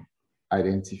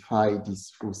identify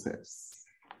these forceps?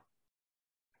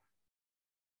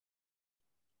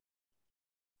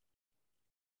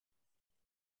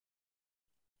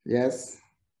 Yes,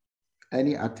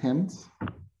 any attempts?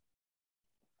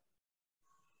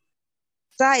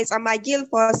 Sir, it's a McGill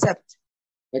forceps.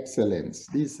 Excellent.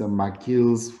 This is a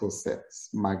McGill's forceps.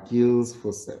 McGill's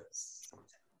forceps.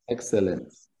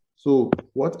 Excellent. So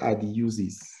what are the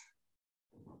uses?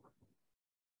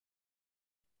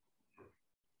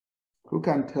 Who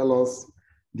can tell us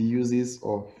the uses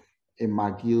of a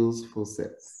McGill's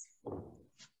forceps?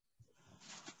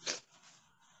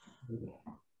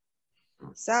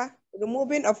 Sir,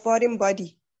 removing a foreign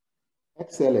body.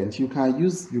 Excellent. You can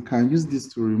use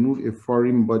this to remove a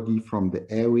foreign body from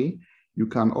the airway. You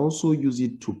can also use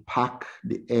it to pack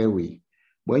the airway.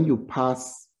 When you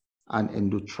pass an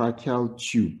endotracheal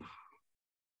tube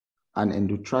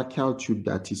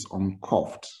that is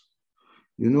uncuffed.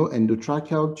 You know,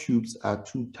 endotracheal tubes are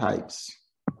two types.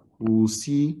 We will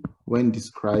see when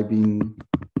describing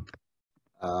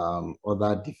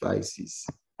other devices.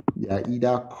 They are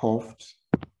either cuffed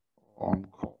or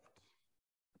uncuffed.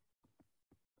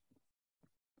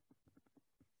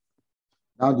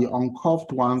 Now, the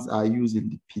uncuffed ones are used in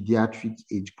the pediatric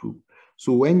age group.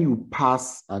 So when you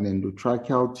pass an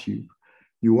endotracheal tube,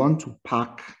 you want to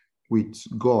pack with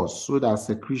gauze so that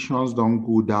secretions don't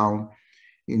go down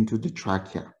into the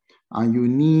trachea. And you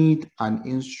need an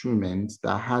instrument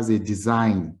that has a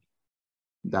design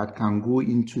that can go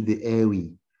into the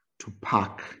airway to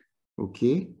pack,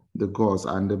 okay, the gauze,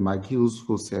 and the McGill's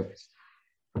forceps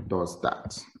does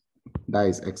that. That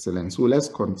is excellent. So let's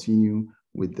continue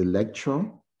with the lecture,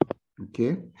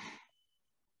 okay?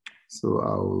 So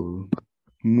I'll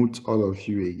mute all of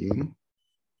you again.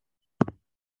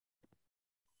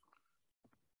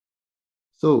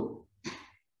 So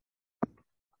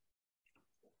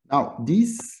now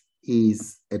this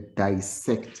is a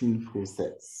dissecting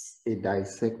forceps,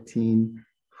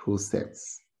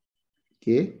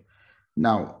 okay?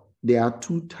 Now, there are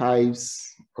two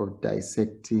types of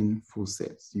dissecting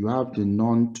forceps. You have the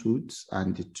non-tooth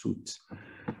and the tooth.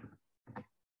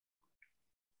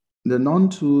 The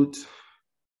non-tooth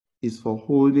is for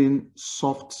holding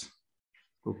soft,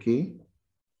 okay,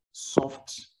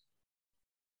 soft,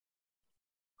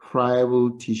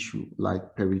 friable tissue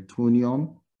like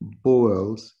peritoneum,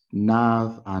 bowels,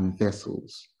 nerve, and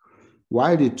vessels.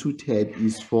 While the tooth-head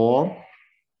is for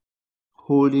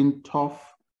holding tough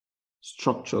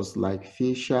structures like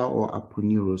fascia or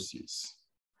aponeurosis.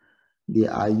 They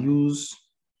are used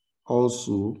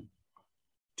also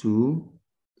to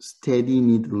steady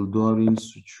needle during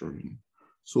suturing.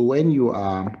 So when you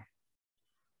are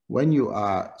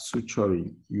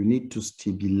suturing, you need to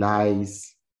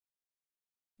stabilize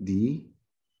the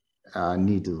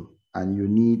needle, and you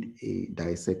need a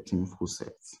dissecting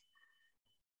forceps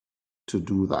to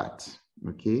do that,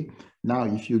 okay? Now,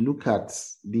 if you look at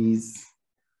these,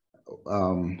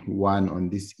 one on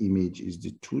this image is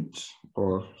the tooth,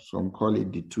 or some call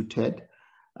it the tooth head,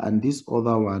 and this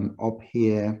other one up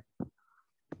here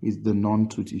is the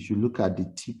non-tooth. If you look at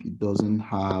the tip, it doesn't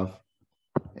have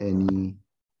any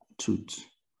tooth.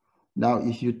 Now,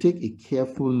 if you take a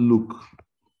careful look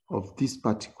of this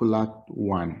particular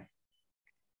one,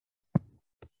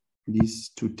 this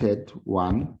toothed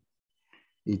one,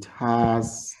 it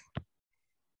has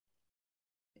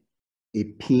a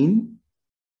pin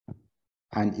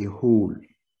and a hole,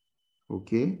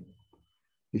 okay?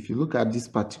 If you look at this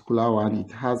particular one,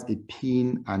 it has a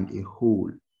pin and a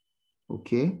hole,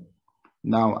 okay?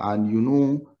 Now, and you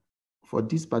know, for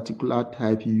this particular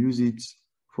type, you use it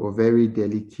for very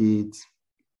delicate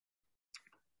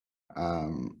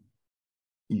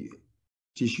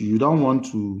tissue. You don't want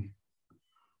to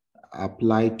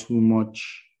apply too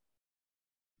much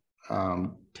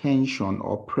tension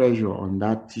or pressure on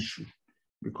that tissue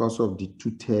because of the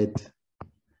toothed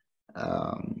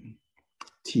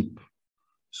tip.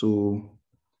 So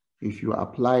if you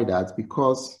apply that,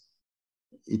 because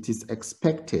it is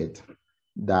expected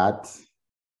that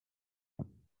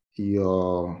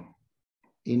your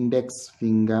index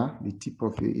finger, the tip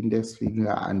of your index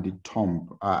finger and the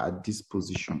thumb are at this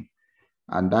position,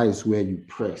 and that is where you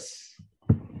press.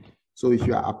 So if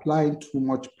you are applying too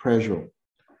much pressure,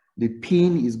 the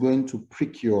pin is going to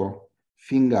prick your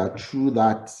finger through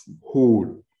that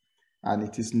hole, and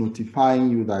it is notifying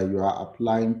you that you are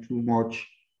applying too much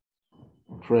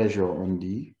pressure on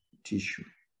the tissue.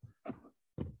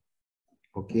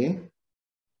 Okay,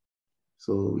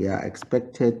 so we are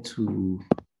expected to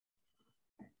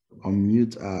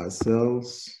unmute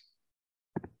ourselves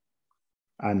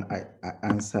and I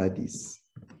answer this.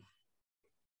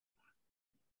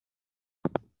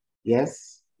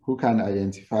 Yes, who can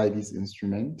identify this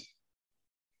instrument?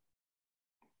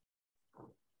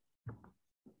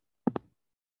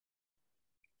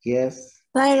 Yes.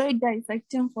 Thyroid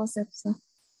dissecting forceps.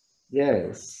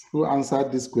 Yes. Who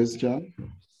answered this question?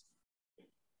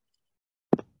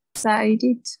 Sir, I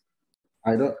did.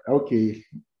 I don't. Okay.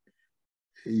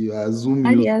 You are Zoom.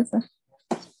 Maria, sir.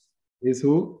 Is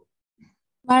who?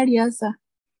 Maria, sir.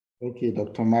 Okay,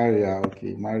 Dr. Maria.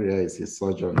 Okay, Maria is a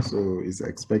surgeon, so it's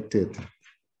expected.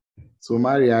 So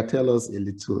Maria, tell us a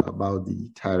little about the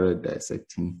thyroid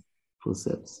dissecting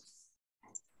forceps.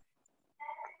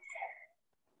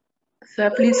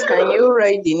 Sir, please, can you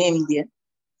write the name there?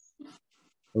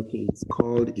 Okay, it's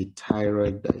called a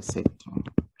thyroid dissector.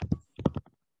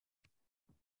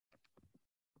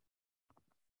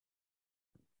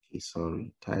 Okay,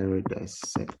 sorry, thyroid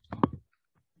dissector.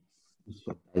 It's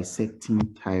for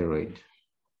dissecting thyroid.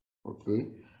 Okay,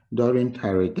 during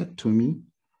thyroidectomy,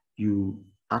 you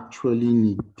actually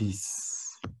need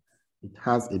this. It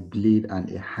has a blade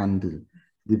and a handle.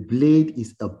 The blade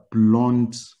is a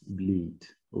blunt blade,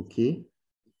 okay?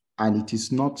 And it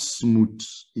is not smooth.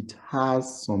 It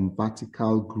has some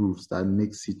vertical grooves that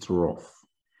makes it rough.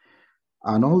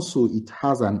 And also it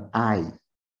has an eye.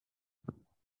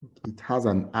 It has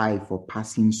an eye for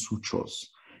passing sutures.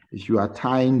 If you are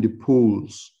tying the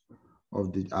poles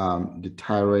of the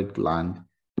thyroid gland,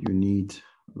 you need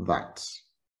that,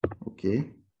 okay?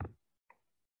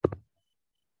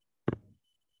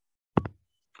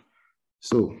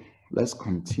 So let's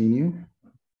continue.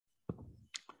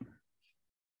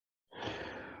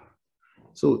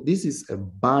 So this is a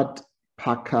bad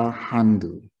Packer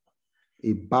handle.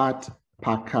 A bad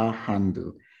Packer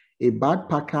handle. A bad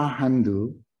Packer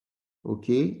handle,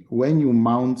 okay, when you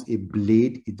mount a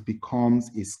blade, it becomes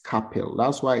a scalpel.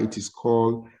 That's why it is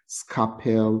called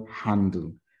scalpel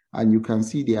handle. And you can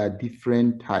see there are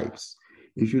different types.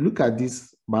 If you look at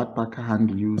this bad Packer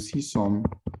handle, you will see some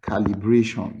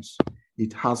calibrations.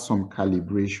 It has some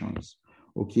calibrations,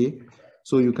 okay?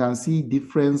 So you can see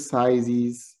different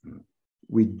sizes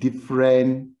with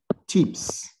different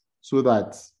tips so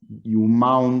that you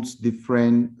mount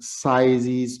different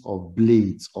sizes of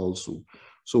blades also.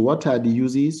 So what are the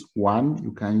uses? One,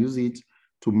 you can use it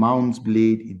to mount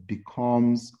blade. It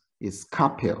becomes a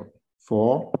scalpel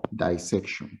for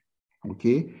dissection,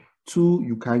 okay? Two,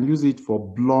 you can use it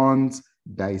for blunt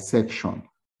dissection.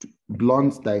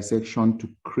 Blunt dissection to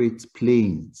create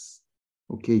planes,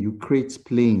 okay? You create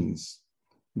planes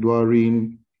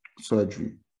during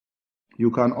surgery.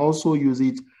 You can also use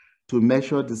it to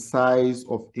measure the size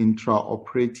of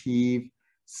intraoperative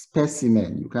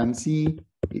specimen. You can see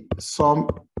some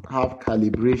have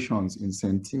calibrations in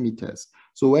centimeters.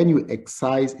 So when you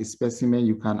excise a specimen,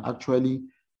 you can actually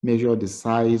measure the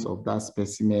size of that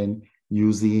specimen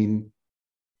using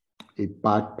a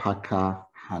bad Packer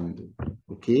handle,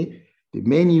 okay? The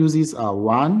main uses are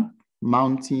one,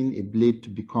 mounting a blade to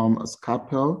become a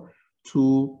scalpel.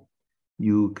 Two,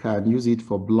 you can use it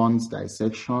for blunt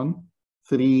dissection.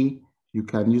 Three, you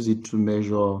can use it to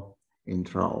measure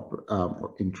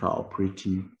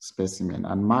intraoperative specimen.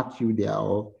 And mark you, they are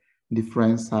all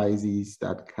different sizes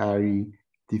that carry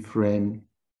different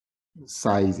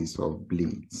sizes of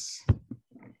blades.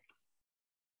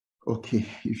 Okay,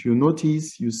 if you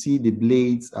notice, you see the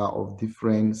blades are of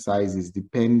different sizes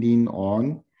depending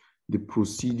on the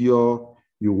procedure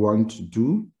you want to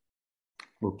do,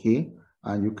 okay?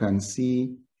 And you can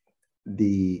see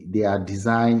they are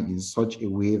designed in such a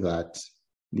way that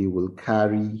they will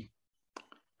carry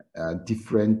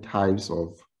different types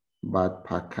of bad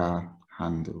Packer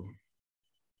handle.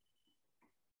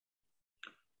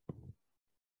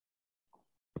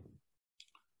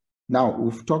 Now,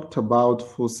 we've talked about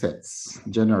forceps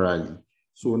generally.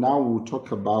 So now we'll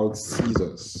talk about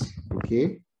scissors,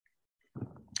 okay?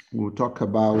 We'll talk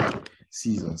about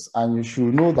scissors. And you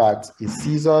should know that a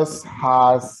scissors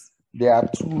has there are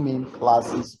two main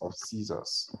classes of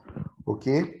scissors.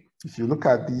 Okay, if you look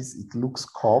at this, it looks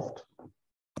curved.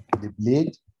 The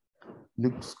blade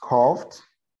looks curved.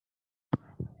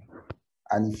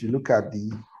 And if you look at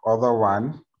the other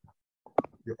one,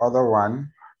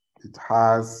 it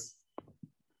has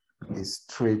a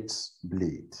straight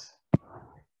blade.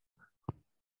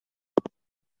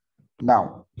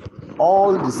 Now,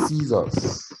 all the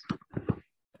scissors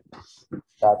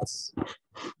that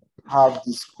have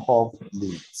these curved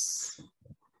blades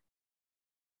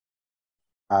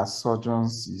are surgeon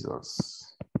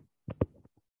scissors.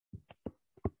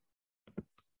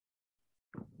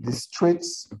 The straight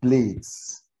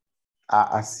blades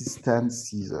are assistant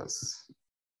scissors.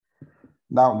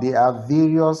 Now, there are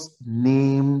various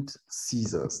named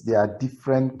scissors. There are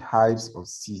different types of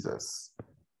scissors,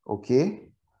 okay?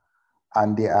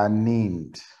 And they are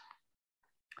named.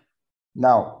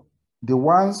 Now, the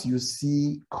ones you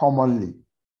see commonly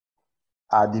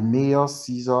are the Mayer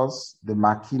scissors, the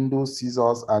Mackindo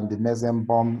scissors, and the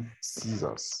Meisenbaum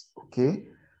scissors, okay?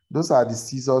 Those are the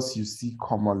scissors you see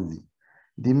commonly.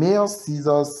 The Mayer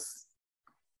scissors,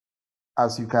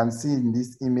 as you can see in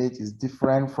this image, is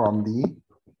different from the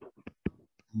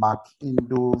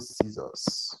Mackindo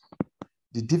scissors.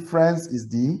 The difference is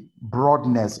the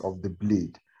broadness of the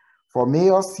blade. For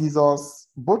Mayer scissors,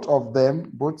 both of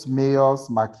them, both Mayer's,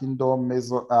 Mackindo,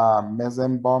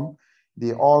 Meisenbaum,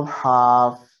 they all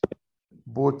have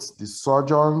both the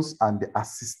surgeons and the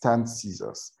assistant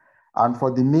scissors. And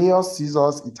for the Mayer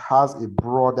scissors, it has a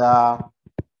broader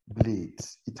blade.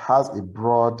 It has a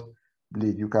broad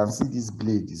blade. You can see this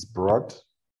blade is broad,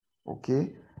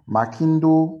 okay?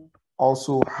 Mackindo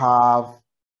also have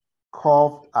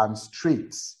curved and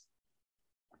straight,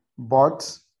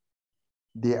 but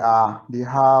they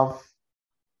have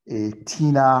a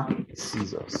thinner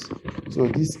scissors. So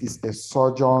this is a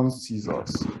surgeon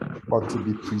scissors, but to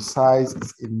be precise,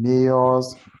 it's a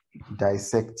Mayer's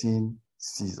dissecting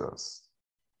scissors.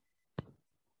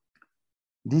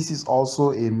 This is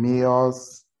also a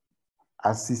Mayer's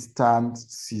assistant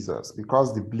scissors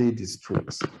because the blade is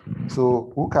straight.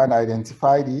 So who can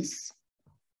identify this?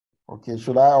 Okay,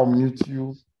 should I unmute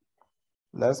you?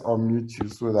 Let's unmute you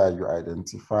so that you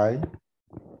identify.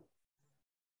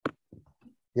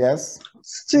 Yes?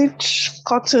 Stitch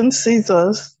cotton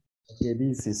scissors. Okay,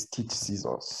 this is stitch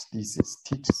scissors. This is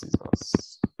stitch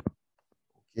scissors.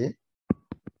 Okay?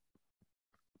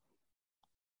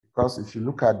 Because if you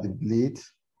look at the blade,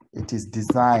 it is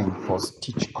designed for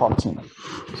stitch cutting.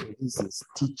 So this is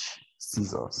stitch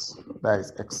scissors. That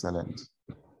is excellent.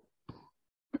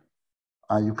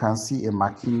 And you can see a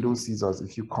Mackindo scissors.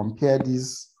 If you compare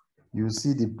this, you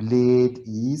see the blade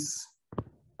is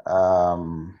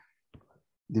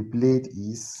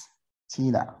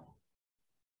thinner.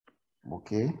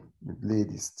 Okay, the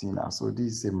blade is thinner. So this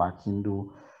is a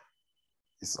Mackindo.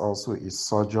 It's also a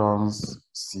surgeon's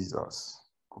scissors.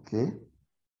 Okay.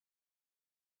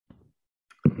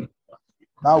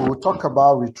 Now we'll talk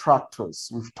about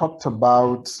retractors. We've talked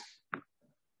about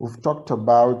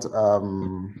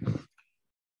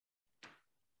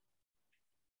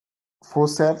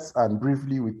forceps, and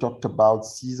briefly we talked about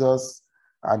scissors,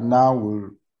 and now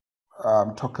we'll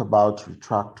talk about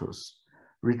retractors.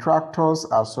 Retractors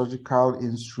are surgical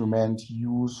instruments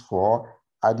used for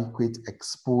adequate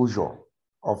exposure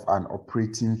of an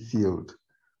operating field.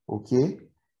 Okay,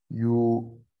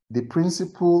 the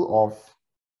principle of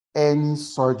any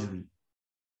surgery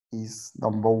is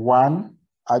number one,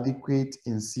 adequate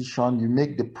incision. You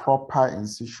make the proper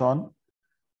incision.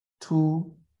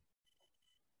 2,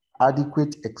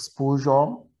 adequate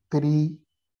exposure. 3,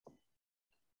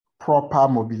 proper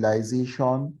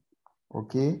mobilization.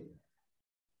 Okay,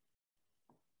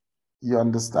 you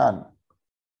understand?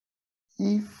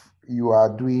 If you are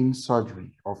doing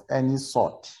surgery of any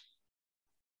sort,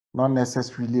 not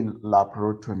necessarily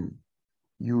laparotomy,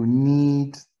 you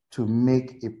need to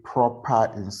make a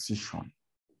proper incision.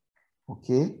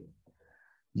 Okay,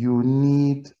 you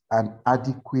need an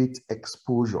adequate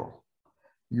exposure.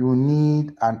 You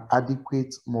need an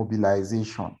adequate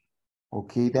mobilization.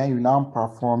 Okay, then you now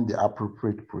perform the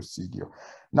appropriate procedure.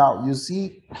 Now, you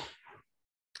see,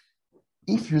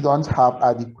 if you don't have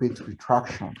adequate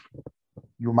retraction,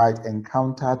 you might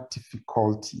encounter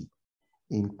difficulty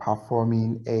in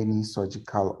performing any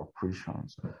surgical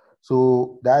operations.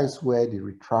 So that is where the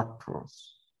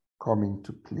retractors come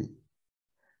into play.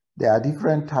 There are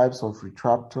different types of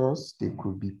retractors. They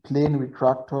could be plain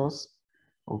retractors,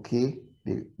 okay?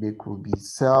 They could be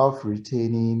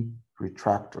self-retaining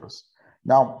retractors.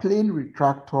 Now, plain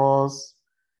retractors,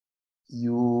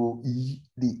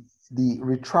 the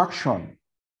retraction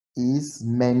is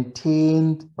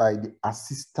maintained by the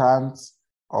assistance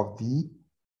of the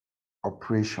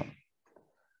operation.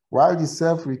 While the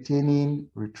self-retaining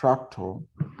retractor,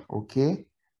 okay,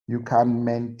 you can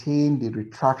maintain the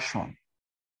retraction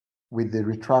with the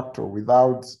retractor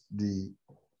without the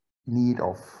need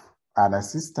of an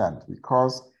assistant,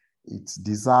 because it's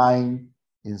designed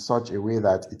in such a way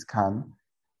that it can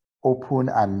open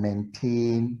and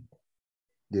maintain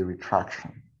the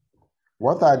retraction.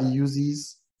 What are the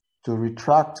uses? To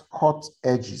retract cut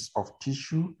edges of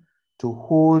tissue, to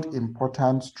hold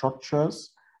important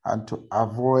structures, and to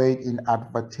avoid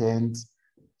inadvertent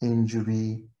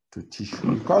injury to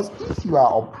tissue. Because if you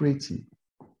are operating,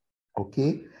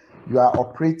 okay, you are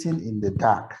operating in the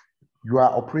dark, you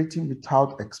are operating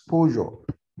without exposure,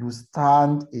 you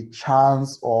stand a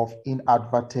chance of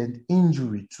inadvertent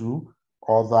injury to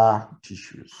other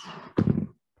tissues.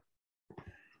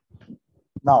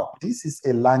 Now, this is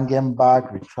a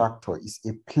Langenberg retractor. It's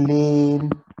a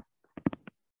plain,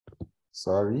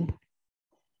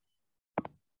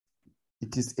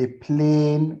 it is a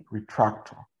plain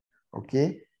retractor,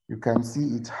 okay? You can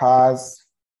see it has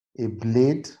a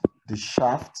blade, the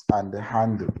shaft, and the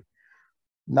handle.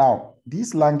 Now,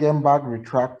 this Langenberg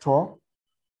retractor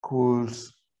could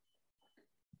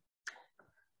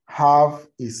have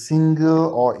a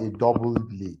single or a double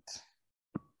blade.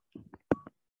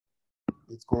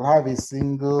 It could have a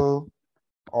single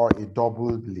or a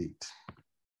double blade.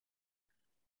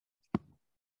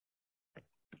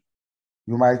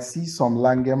 You might see some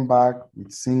Langenberg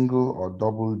with single or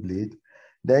double blade.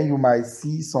 Then you might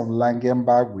see some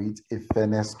Langenberg with a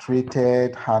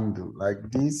fenestrated handle like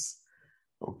this.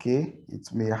 Okay, it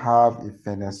may have a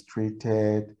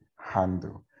fenestrated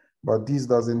handle, but this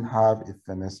doesn't have a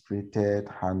fenestrated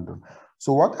handle.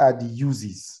 So what are the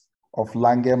uses of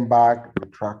Langenberg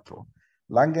retractor?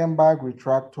 Langenberg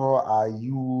retractor are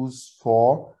used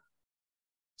for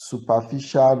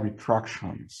superficial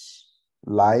retractions,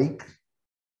 like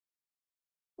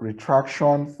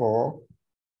retraction for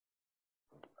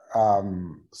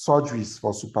surgeries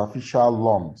for superficial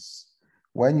lumps.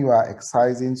 When you are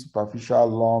excising superficial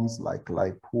lumps like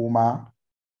lipoma,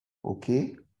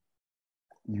 okay,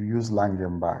 you use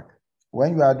Langenberg.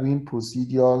 When you are doing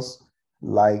procedures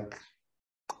like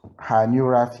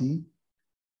herniorrhaphy,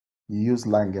 you use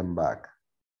Langenberg.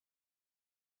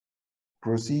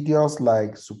 Procedures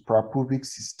like suprapubic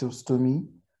cystostomy,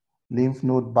 lymph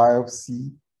node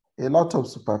biopsy, a lot of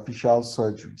superficial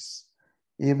surgeries,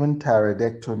 even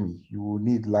thyroidectomy, you will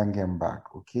need Langenberg,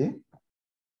 okay?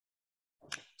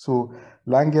 So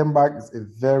Langenberg is a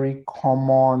very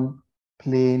common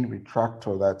plain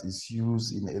retractor that is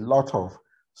used in a lot of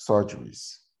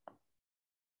surgeries.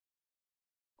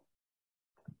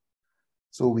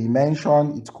 So we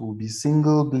mentioned it could be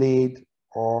single blade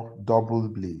or double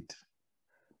blade.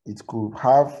 It could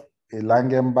have a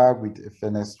Langenberg with a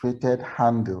fenestrated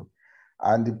handle,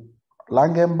 and the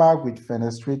Langenberg with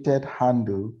fenestrated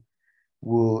handle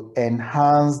will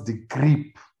enhance the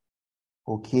grip,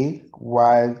 okay,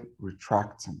 while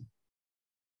retracting.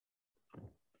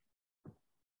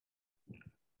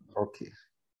 Okay.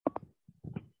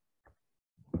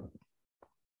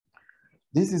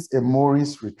 This is a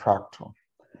Morris retractor.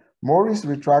 Morris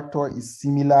retractor is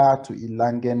similar to a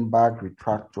Langenberg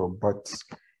retractor, but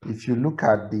if you look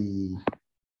at the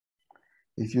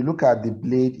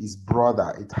blade, is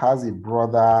broader. It has a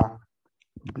broader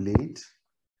blade,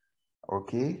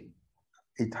 okay?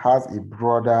 It has a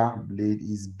broader blade,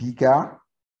 is bigger,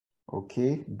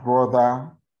 okay,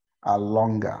 broader and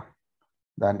longer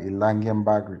than a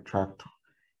Langenberg retractor.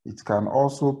 It can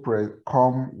also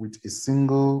come with a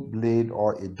single blade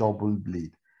or a double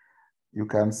blade. You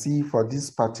can see for this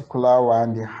particular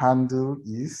one, the handle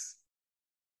is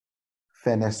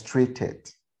fenestrated,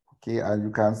 okay, and you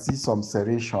can see some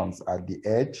serrations at the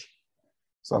edge,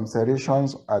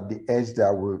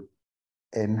 that will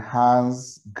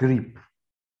enhance grip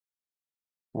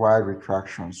while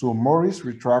retraction. So Morris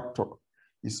retractor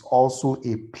is also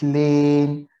a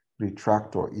plain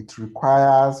retractor. It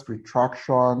requires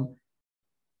retraction,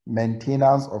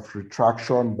 maintenance of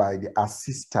retraction by the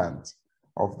assistant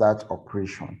of that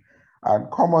operation.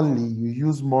 And commonly you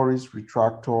use Morris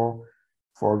retractor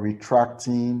for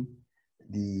retracting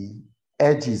the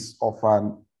edges of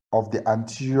the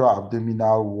anterior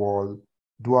abdominal wall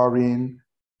during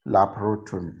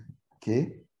laparotomy,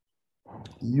 okay?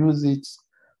 Use it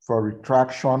for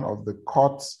retraction of the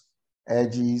cut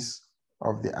edges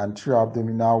of the anterior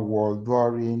abdominal wall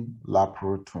during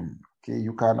laparotomy, okay?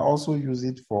 You can also use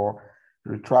it for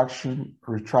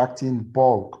retracting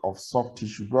bulk of soft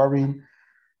tissue during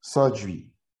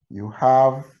surgery. You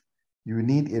have you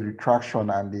need a retraction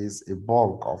and there's a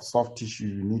bulk of soft tissue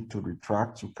you need to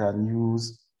retract, you can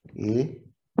use a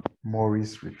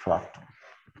Morris retractor.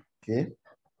 Okay.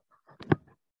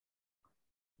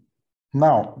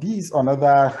 Now, this is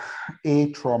another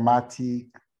atraumatic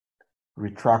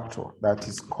retractor that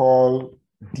is called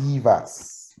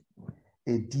DIVAS,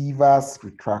 a DIVAS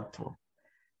retractor.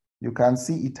 You can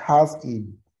see it has a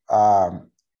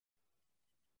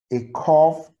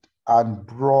curved and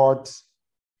broad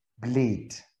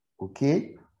blade,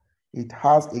 okay? It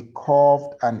has a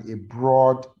curved and a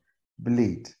broad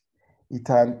blade. It's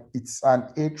an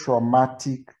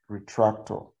atraumatic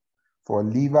retractor for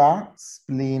liver,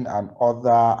 spleen, and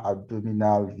other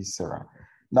abdominal viscera.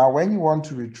 Now, when you want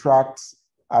to retract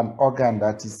an organ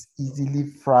that is easily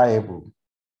friable,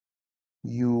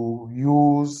 you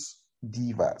use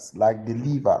DIVAS, like the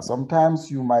liver. Sometimes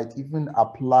you might even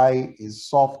apply a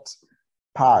soft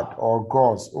pad or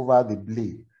gauze over the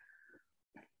blade,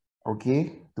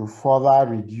 okay, to further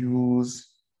reduce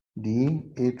the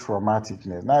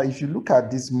atraumaticness. Now, if you look at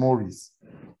this Morris,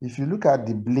 if you look at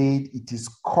the blade, it is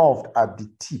curved at the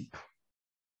tip.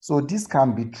 So this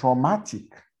can be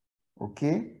traumatic,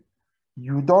 okay?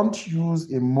 You don't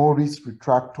use a Morris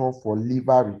retractor for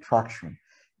liver retraction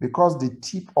because the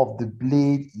tip of the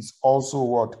blade is also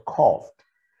what? Curved.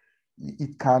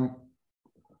 You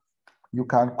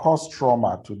can cause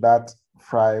trauma to that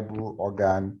friable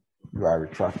organ you are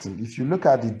retracting. If you look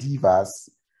at the DIVAS,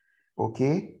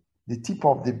 okay, the tip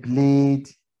of the blade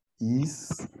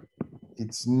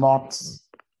it's not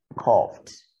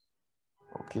curved.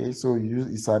 Okay, so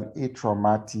it's an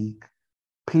atraumatic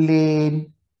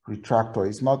plain retractor.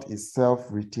 It's not a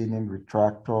self-retaining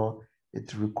retractor.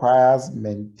 It requires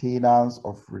maintenance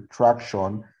of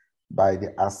retraction by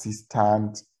the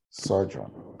assistant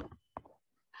surgeon.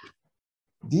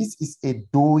 This is a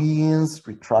Doyen's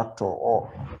retractor.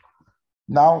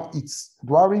 Now, it's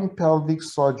during pelvic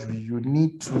surgery, you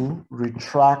need to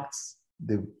retract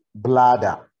the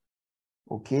bladder,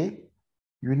 okay?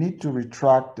 You need to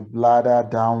retract the bladder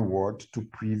downward to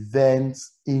prevent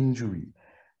injury.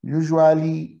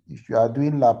 Usually, if you are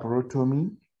doing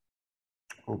laparotomy,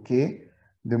 okay,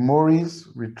 the Morris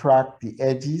retract the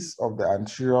edges of the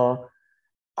anterior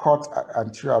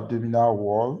abdominal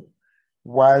wall,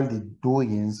 while the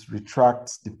Doyen's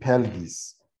retract the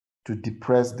pelvis to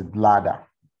depress the bladder,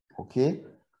 okay?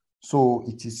 So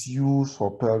it is used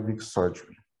for pelvic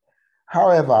surgery.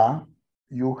 However,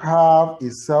 you have a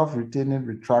self-retaining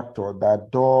retractor that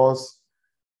does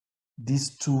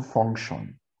these two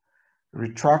functions,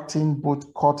 retracting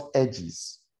both cut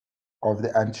edges of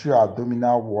the anterior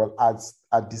abdominal wall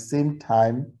at the same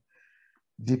time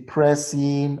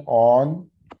depressing on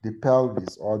the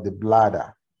pelvis or the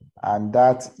bladder. And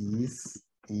that is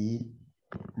a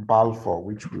Balfour,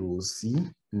 which we will see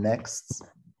next.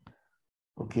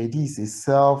 Okay, this is a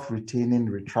self-retaining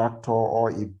retractor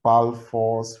or a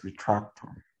Balfour's retractor.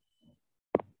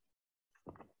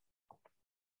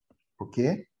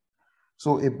 Okay,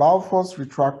 so a Balfour's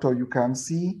retractor, you can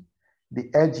see the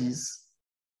edges.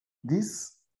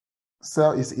 This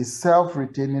cell is a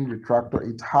self-retaining retractor.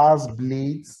 It has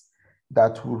blades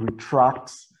that will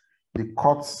retract the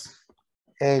cut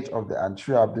edge of the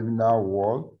anterior abdominal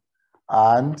wall,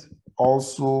 and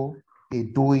also a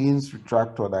Doyen's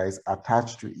retractor that is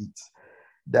attached to it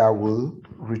that will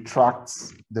retract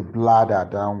the bladder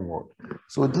downward.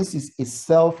 So this is a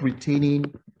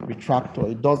self-retaining retractor.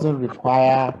 It doesn't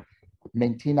require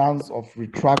maintenance of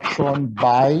retraction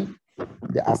by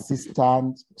the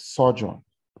assistant surgeon.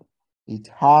 It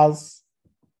has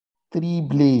 3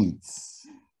 blades.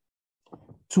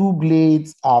 2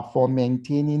 blades are for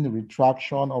maintaining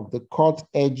retraction of the cut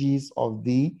edges of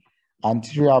the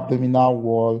anterior abdominal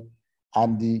wall,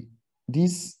 and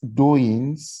this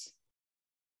Doyen's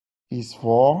is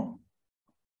for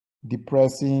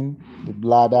depressing the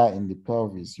bladder in the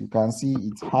pelvis. You can see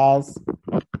it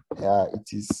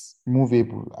is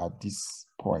movable at this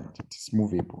point. It is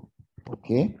movable,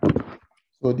 okay?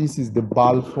 So this is the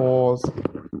Balfour's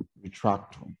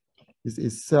retractor. It's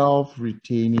a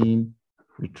self-retaining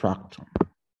retractor.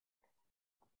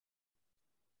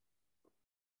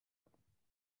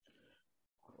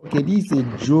 Okay, this is a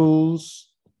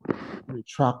Jones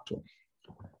retractor.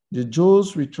 The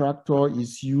Jones retractor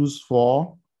is used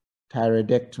for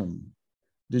thyroidectomy.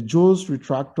 The Jones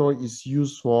retractor is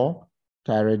used for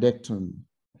thyroidectomy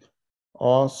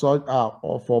or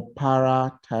for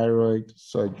parathyroid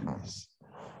surgeries.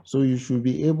 So you should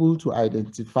be able to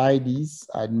identify this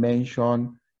and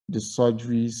mention the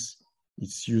surgeries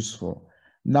it's used for.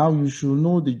 Now you should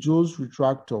know the Jones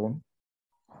retractor,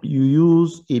 you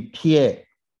use a pair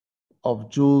of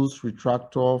Joule's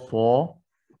retractor for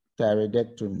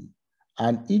thyroidectomy,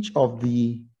 and each of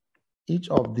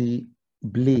the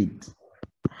blade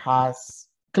has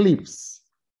clips,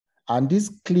 and these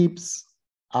clips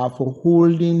are for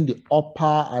holding the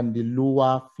upper and the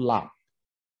lower flap.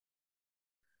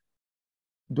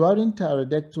 During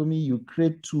thyroidectomy, you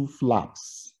create two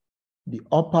flaps, the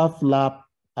upper flap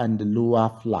and the lower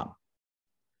flap.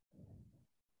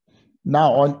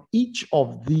 Now, on each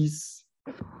of these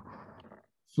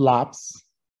flaps,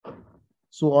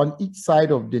 so on each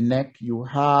side of the neck, you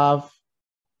have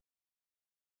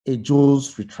a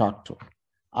Joule's retractor.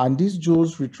 And this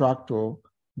Joule's retractor,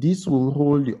 this will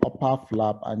hold the upper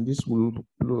flap and this will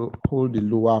hold the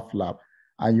lower flap.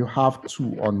 And you have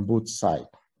two on both sides.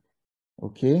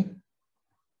 Okay?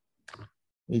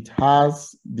 It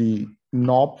has the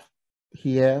knob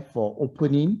here for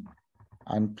opening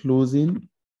and closing.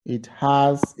 It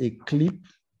has a clip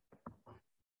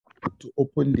to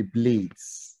open the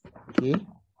blades. Okay?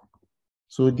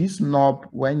 So this knob,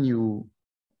 when you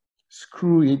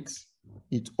screw it,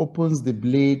 it opens the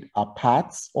blade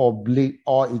apart or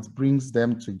it brings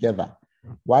them together.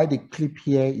 While the clip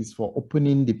here is for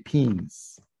opening the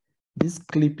pins. This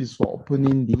clip is for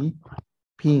opening the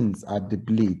pins at the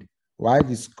blade. While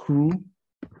the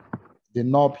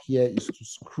knob here is to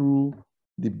screw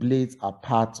the blades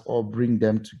apart or bring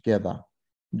them together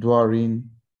during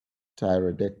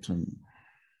thyroidectomy.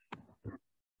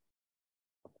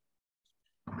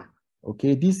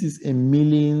 Okay, this is a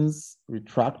Millings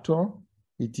retractor.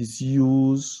 It is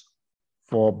used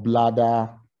for bladder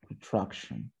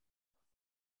retraction.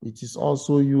 It is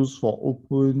also used for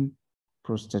open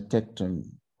prostatectomy.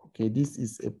 Okay, this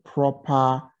is a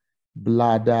proper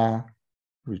bladder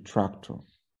retractor.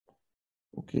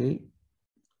 Okay,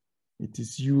 it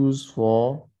is used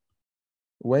for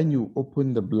when you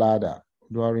open the bladder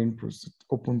during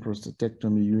open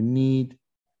prostatectomy, you need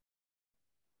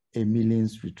a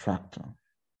Millings retractor.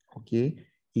 Okay,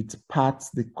 it parts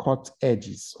the cut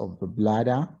edges of the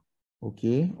bladder,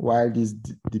 okay, while this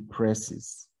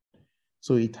depresses.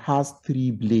 So it has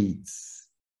 3 blades.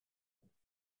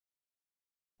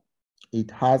 It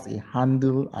has a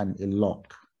handle and a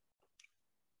lock.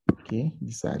 Okay,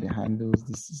 these are the handles,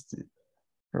 this is the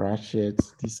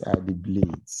ratchets, these are the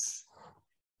blades.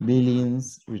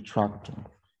 Millings retractor.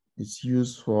 It's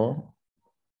used for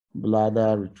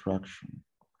bladder retraction.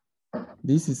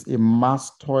 This is a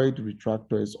mastoid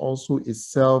retractor. It's also a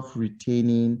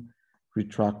self-retaining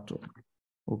retractor.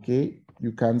 Okay,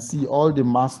 you can see all the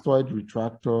mastoid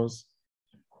retractors.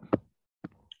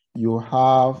 You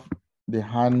have the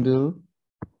handle,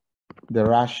 the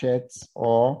ratchets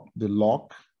or the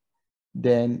lock,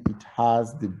 then it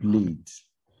has the blade.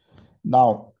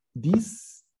 Now,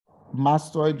 this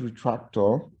mastoid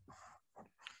retractor,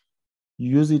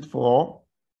 you use it for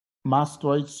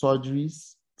mastoid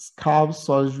surgeries, scalp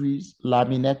surgeries,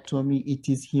 laminectomy. It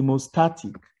is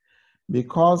hemostatic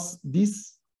because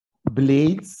these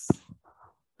blades,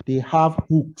 they have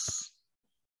hooks.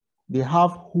 They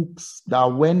have hooks that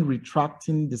when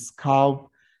retracting the scalp,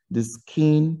 the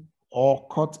skin, or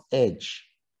cut edge,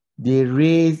 they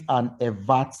raise and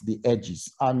evert the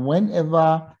edges. And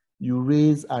whenever you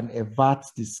raise and evert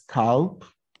the scalp,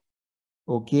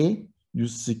 okay, you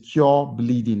secure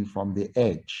bleeding from the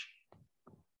edge.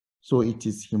 So it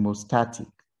is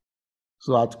hemostatic.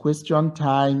 So at question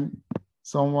time,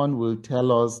 someone will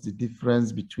tell us the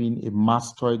difference between a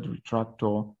mastoid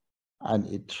retractor and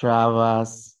a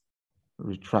transverse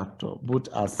retractor. Both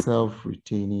are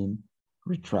self-retaining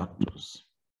retractors.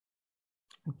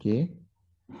 Okay.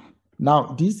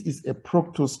 Now, this is a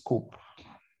proctoscope.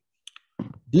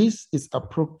 This is a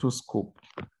proctoscope.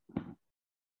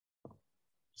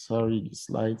 Sorry, the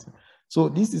slides. So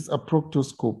this is a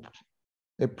proctoscope.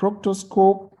 A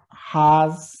proctoscope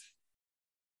has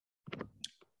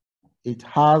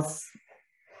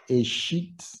a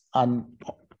sheet and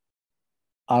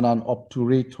an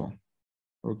obturator.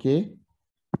 Okay.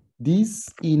 This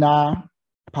inner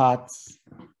part,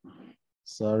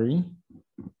 sorry.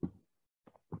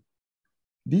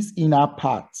 This inner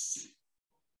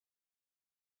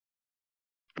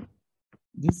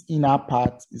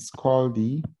part is called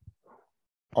the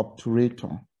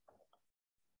obturator,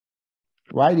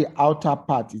 while the outer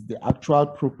part is the actual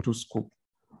proctoscope,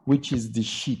 which is the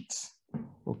sheet.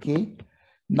 Okay.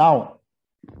 Now,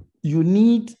 you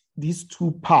need these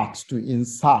two parts to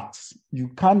insert. You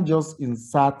can't just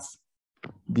insert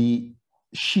the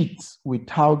sheet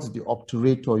without the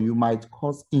obturator. You might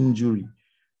cause injury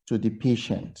to the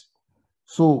patient.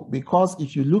 So, because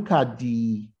if you look at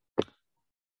the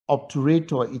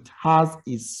obturator, it has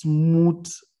a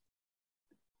smooth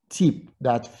tip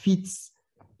that fits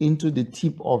into the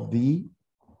tip of the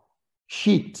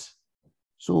sheet.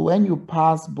 So when you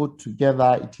pass both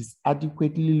together, it is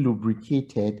adequately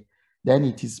lubricated, then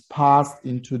it is passed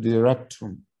into the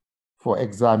rectum for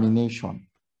examination.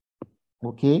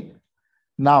 Okay?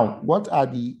 Now, what are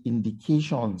the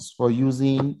indications for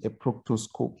using a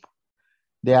proctoscope?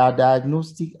 There are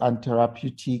diagnostic and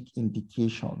therapeutic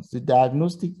indications. The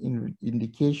diagnostic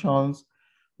indications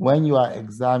when you are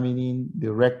examining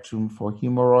the rectum for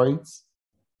hemorrhoids,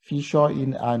 fissure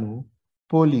in anu,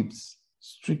 polyps,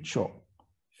 stricture,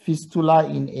 fistula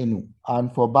in anu,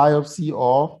 and for biopsy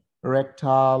of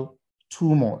rectal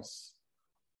tumors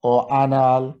or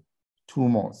anal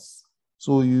tumors.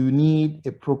 So you need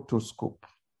a proctoscope,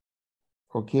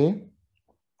 okay?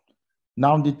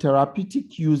 Now the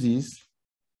therapeutic uses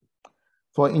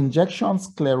for injection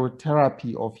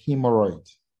sclerotherapy of hemorrhoid,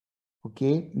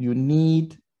 okay? You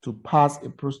need to pass a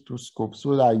proctoscope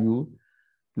so that you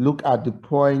look at the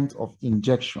point of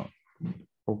injection,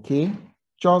 okay?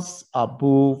 Just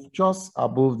above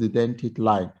the dentate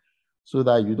line so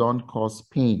that you don't cause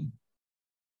pain,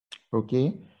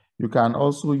 okay? You can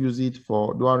also use it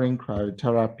for during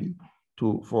cryotherapy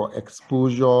for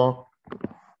exposure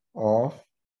of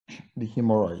the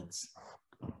hemorrhoids.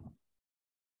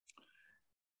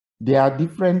 There are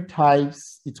different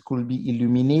types. It could be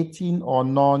illuminating or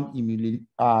non-illuminating.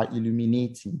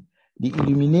 The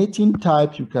illuminating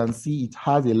type, you can see it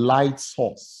has a light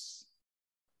source.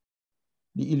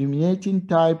 The illuminating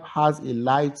type has a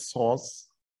light source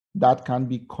that can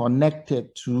be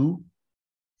connected to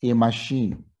a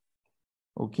machine,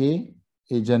 okay?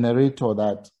 A generator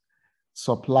that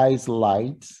supplies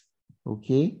light,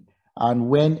 okay? And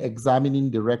when examining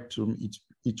the rectum,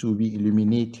 it will be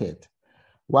illuminated.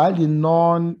 While the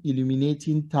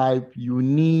non-illuminating type, you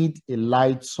need a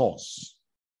light source,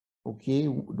 okay?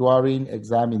 During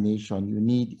examination, you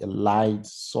need a light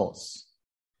source.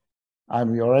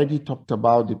 And we already talked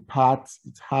about the parts.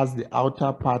 It has the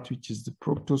outer part, which is the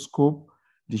proctoscope,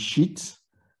 the sheet,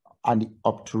 and the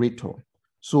obturator.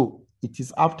 So it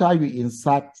is after you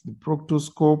insert the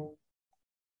proctoscope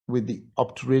with the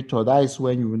obturator, that is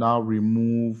when you now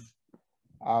remove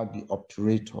the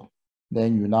obturator.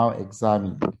 Then you now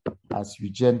examine as you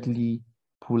gently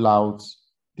pull out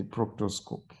the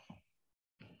proctoscope.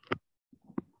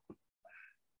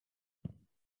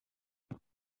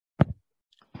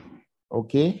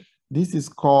 Okay, this is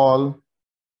called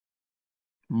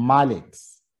mallet.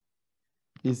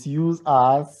 It's used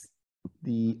as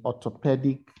the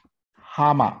orthopedic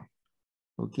hammer,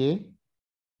 okay?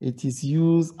 It is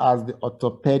used as the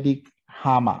orthopedic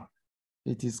hammer.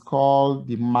 It is called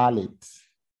the mallet.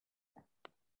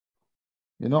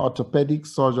 You know, orthopedic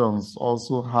surgeons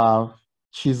also have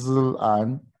chisel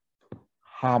and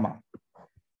hammer,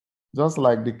 just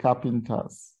like the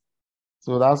carpenters.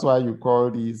 So that's why you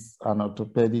call this an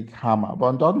orthopedic hammer.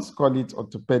 But don't call it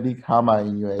orthopedic hammer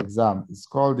in your exam. It's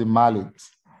called the mallet,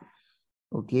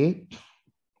 okay?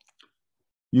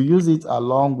 You use it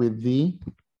along with the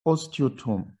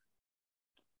osteotome.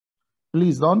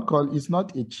 Please don't call, it's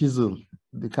not a chisel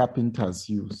the carpenters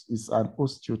use. It's an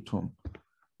osteotome.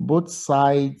 Both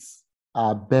sides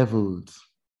are beveled.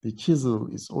 The chisel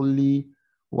is only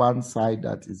one side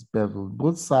that is beveled.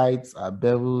 Both sides are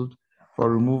beveled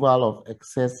for removal of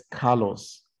excess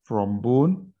callus from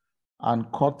bone and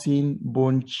cutting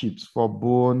bone chips for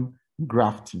bone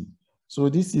grafting. So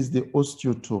this is the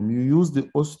osteotome. You use the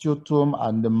osteotome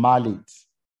and the mallet,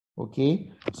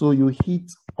 okay? So you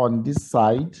hit on this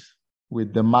side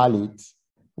with the mallet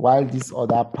while this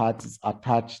other part is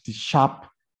attached. The sharp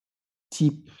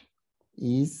tip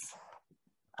is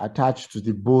attached to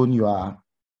the bone you are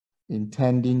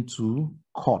intending to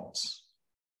cut.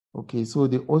 Okay, so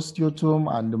the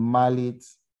osteotome and the mallet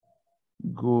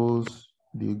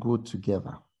they go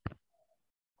together.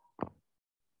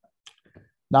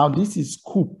 Now this is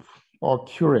scoop or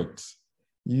curette,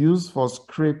 used for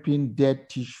scraping dead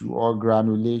tissue or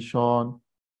granulation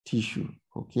tissue,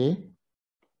 okay?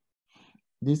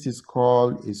 This is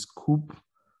called a scoop,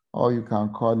 or you can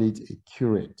call it a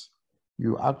curette.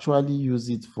 You actually use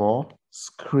it for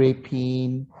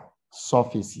scraping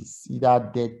surfaces,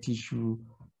 either dead tissue,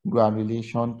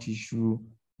 granulation tissue.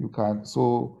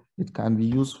 So it can be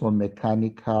used for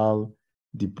mechanical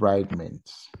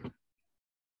debridement.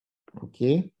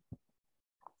 Okay.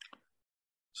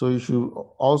 So you should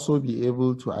also be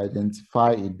able to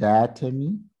identify a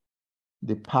diatemy,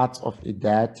 the parts of a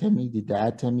diatemy, the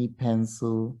diatemy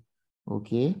pencil,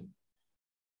 okay?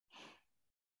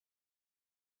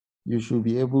 You should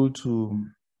be able to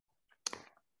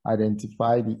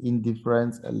identify the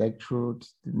indifference electrode.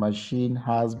 The machine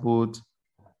has both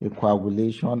a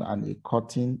coagulation and a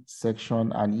cutting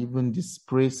section, and even the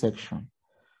spray section.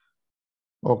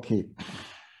 Okay.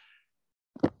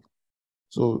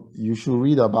 So you should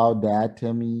read about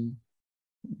diatomy,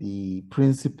 the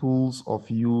principles of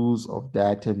use of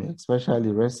diatomy,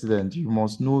 especially resident. You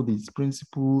must know these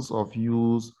principles of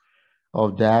use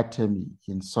of diatomy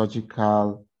in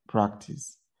surgical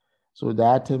practice. So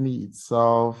diatomy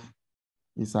itself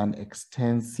is an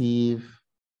extensive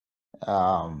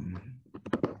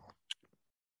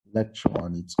lecture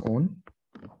on its own,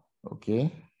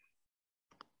 okay?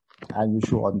 And you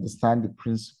should understand the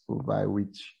principle by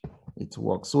which it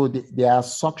works. So there are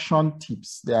suction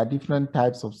tips. There are different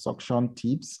types of suction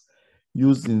tips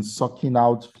used in sucking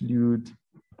out fluid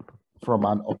from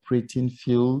an operating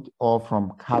field or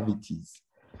from cavities.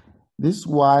 This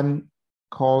one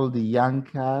called the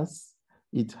Yankers,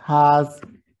 it has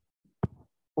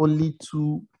only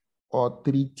 2 or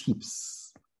 3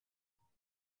 tips.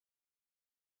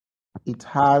 It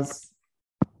has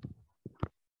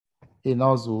a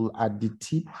nozzle at the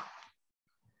tip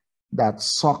that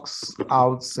sucks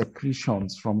out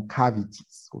secretions from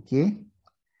cavities, okay?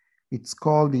 It's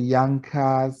called the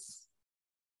Yankers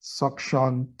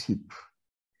suction tip.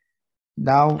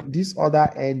 Now, this other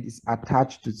end is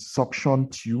attached to the suction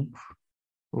tube,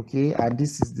 okay? And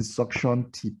this is the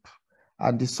suction tip.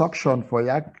 And the suction for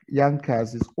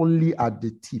Yankers is only at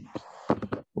the tip,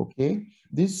 okay?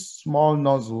 This small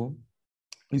nozzle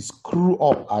is screwed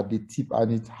up at the tip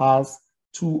and it has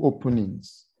 2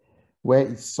 openings where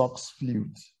it sucks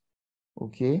fluid,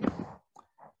 okay?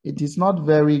 It is not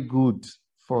very good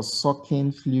for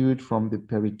sucking fluid from the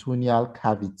peritoneal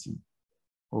cavity,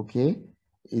 okay?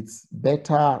 It's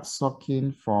better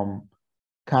sucking from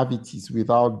cavities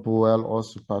without bowel or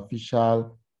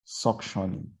superficial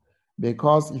suctioning,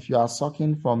 because if you are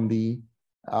sucking from the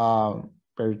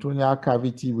peritoneal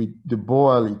cavity with the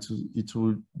bowel,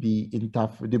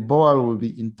 the bowel will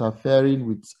be interfering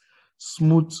with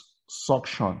smooth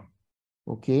suction,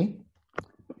 okay?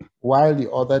 While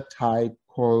the other type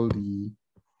called the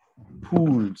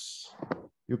pools,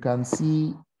 you can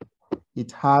see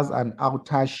it has an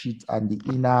outer sheet and the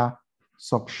inner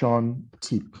suction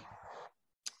tip.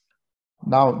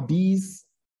 Now, these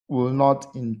will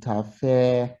not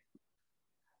interfere,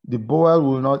 the bowel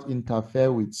will not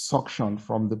interfere with suction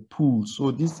from the pool. So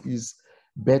this is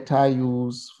better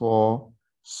used for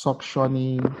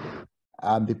suctioning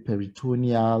the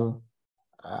peritoneal,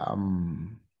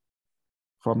 from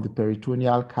the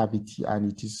peritoneal cavity,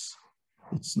 and it's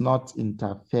not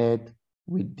interfered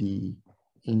with the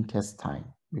intestine,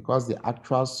 because the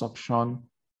actual suction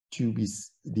tube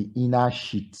is the inner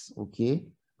sheet, okay?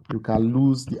 You can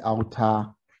lose the outer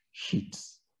sheet,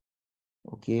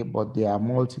 okay? But there are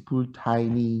multiple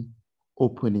tiny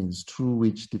openings through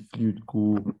which the fluid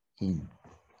go in,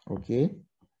 okay?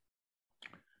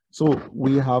 So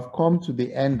we have come to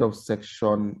the end of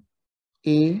section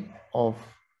A of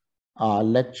our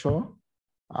lecture,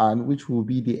 and which will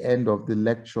be the end of the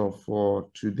lecture for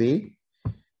today.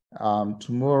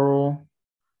 Tomorrow,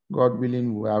 God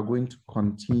willing, we are going to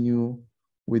continue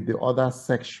with the other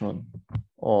section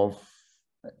of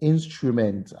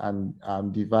instruments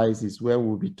and devices, where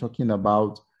we'll be talking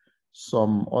about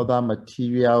some other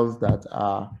materials that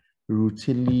are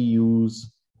routinely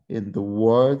used in the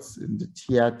wards, in the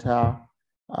theater,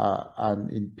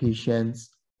 and in patients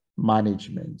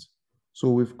management. So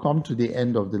we've come to the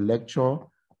end of the lecture.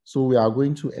 So we are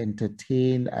going to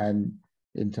entertain an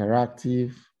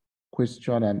interactive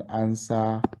question and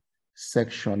answer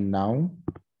section now.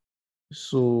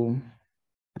 So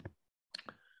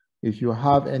if you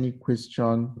have any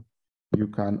question, you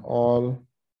can all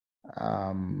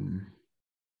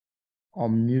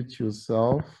unmute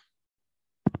yourself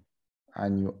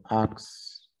and you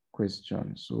ask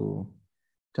questions. So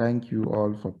thank you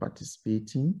all for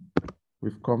participating.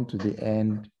 We've come to the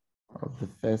end of the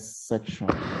first section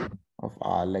of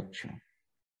our lecture.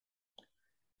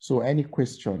 So any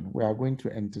question, we are going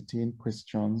to entertain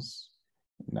questions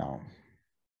now.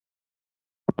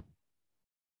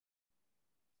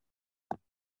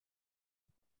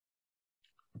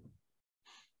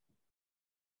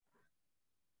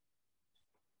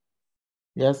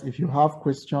 Yes, if you have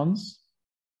questions.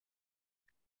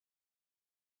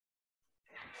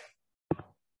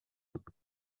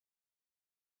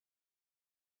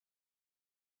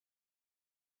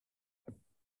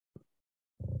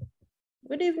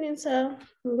 Good evening, sir.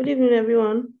 Good evening,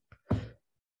 everyone.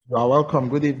 You are welcome.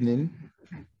 Good evening.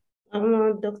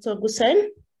 I'm Dr. Gusain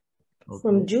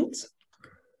from Jute.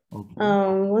 Okay. I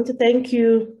want to thank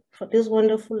you for this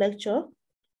wonderful lecture.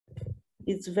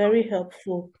 It's very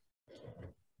helpful.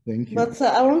 Thank you. But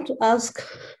I want to ask,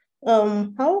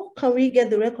 how can we get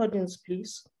the recordings,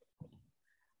 please?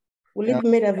 Will it be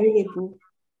made available?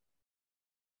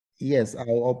 Yes,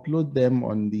 I'll upload them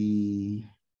on the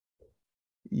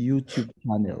YouTube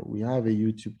channel. We have a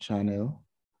YouTube channel.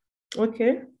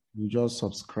 Okay. You just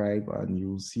subscribe and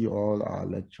you'll see all our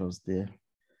lectures there.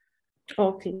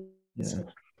 Okay. Yeah.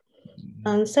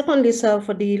 And secondly, sir,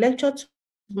 for the lecture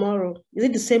tomorrow, is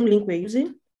it the same link we're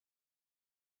using?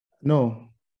 No.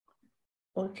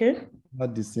 Okay.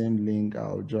 Not the same link.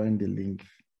 I'll join the link.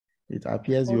 It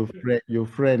appears Okay. your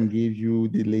friend gave you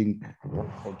the link.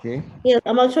 Okay. Yeah,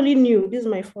 I'm actually new. This is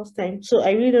my first time, so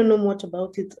I really don't know much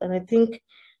about it. And I think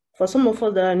for some of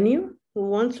us that are new, we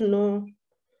want to know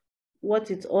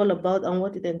what it's all about and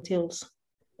what it entails.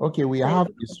 Okay, we have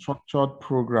a structured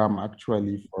program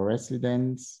actually for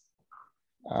residents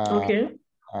and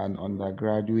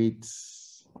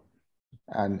undergraduates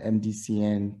and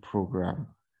MDCN program.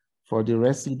 For the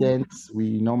residents,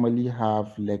 we normally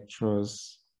have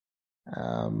lectures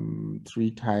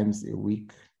 3 times a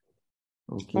week.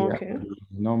 Okay.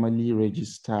 We normally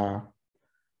register.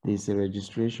 There's a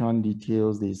registration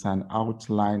details, there's an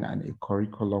outline and a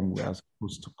curriculum we are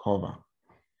supposed to cover.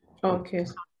 Okay.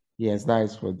 Yes, that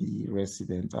is for the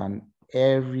residents. And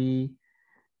every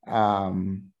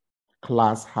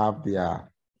class have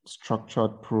their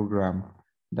structured program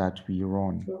that we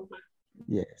run.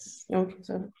 Yes. Okay,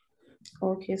 sir.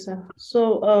 Okay, sir.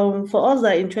 So for us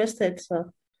that are interested,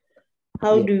 sir,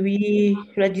 how do we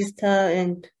register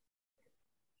and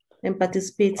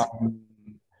participate?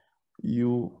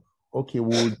 We'll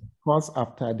discuss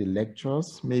after the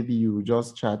lectures. Maybe you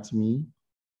just chat me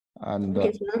and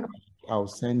I'll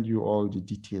send you all the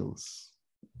details.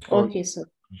 Okay, sir.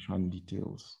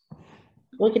 Details.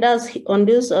 Okay, that's on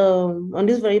this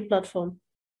very platform.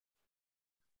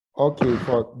 Okay,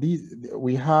 for these,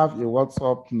 we have a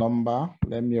WhatsApp number.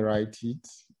 Let me write it.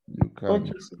 You can.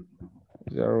 Okay, sir.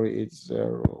 080.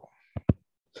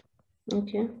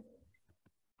 Okay.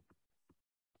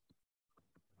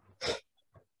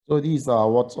 So these are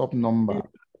WhatsApp number.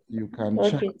 You can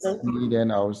chat me,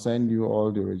 then I'll send you all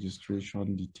the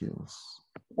registration details.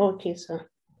 Okay, sir.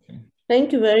 Okay.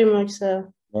 Thank you very much,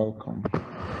 sir. Welcome.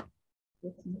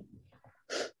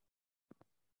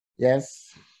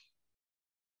 Yes.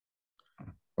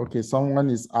 Okay, someone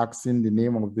is asking the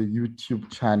name of the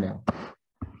YouTube channel.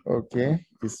 Okay,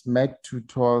 it's Med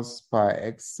Tutors par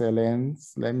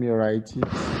Excellence. Let me write it.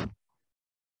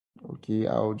 Okay,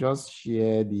 I'll just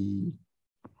share the,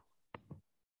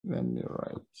 let me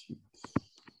write it.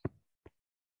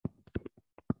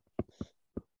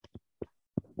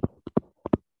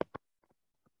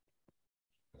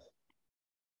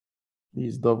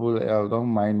 This double L, don't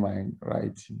mind my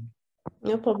writing.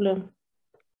 No problem.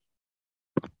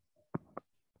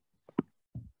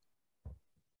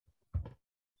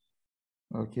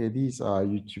 Okay, these are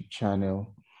YouTube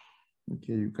channel.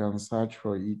 Okay, you can search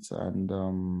for it and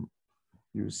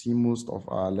you see most of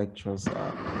our lectures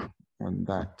are on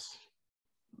that.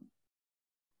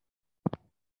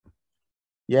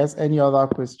 Yes, any other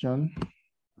question?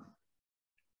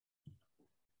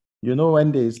 You know,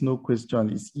 when there is no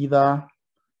question, it's either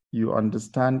you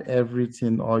understand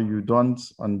everything or you don't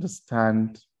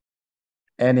understand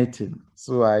anything.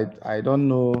 So I don't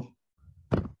know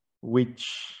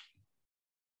which.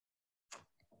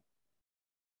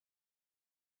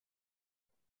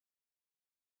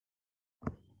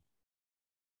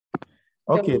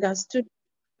 Okay. I understood.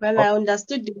 Well, I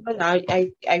understood the one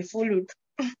I followed,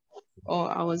 or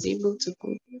I was able to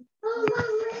go.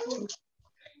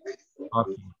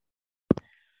 Okay.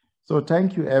 So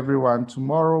thank you, everyone.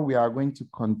 Tomorrow we are going to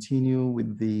continue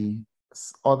with the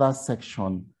other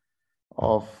section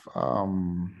of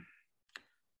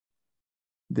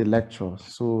the lecture.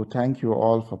 So thank you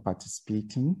all for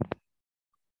participating.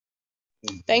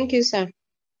 Thank you, sir.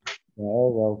 You're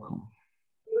all welcome.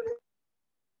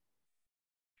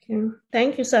 Okay.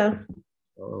 Thank you, sir.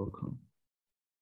 You're welcome.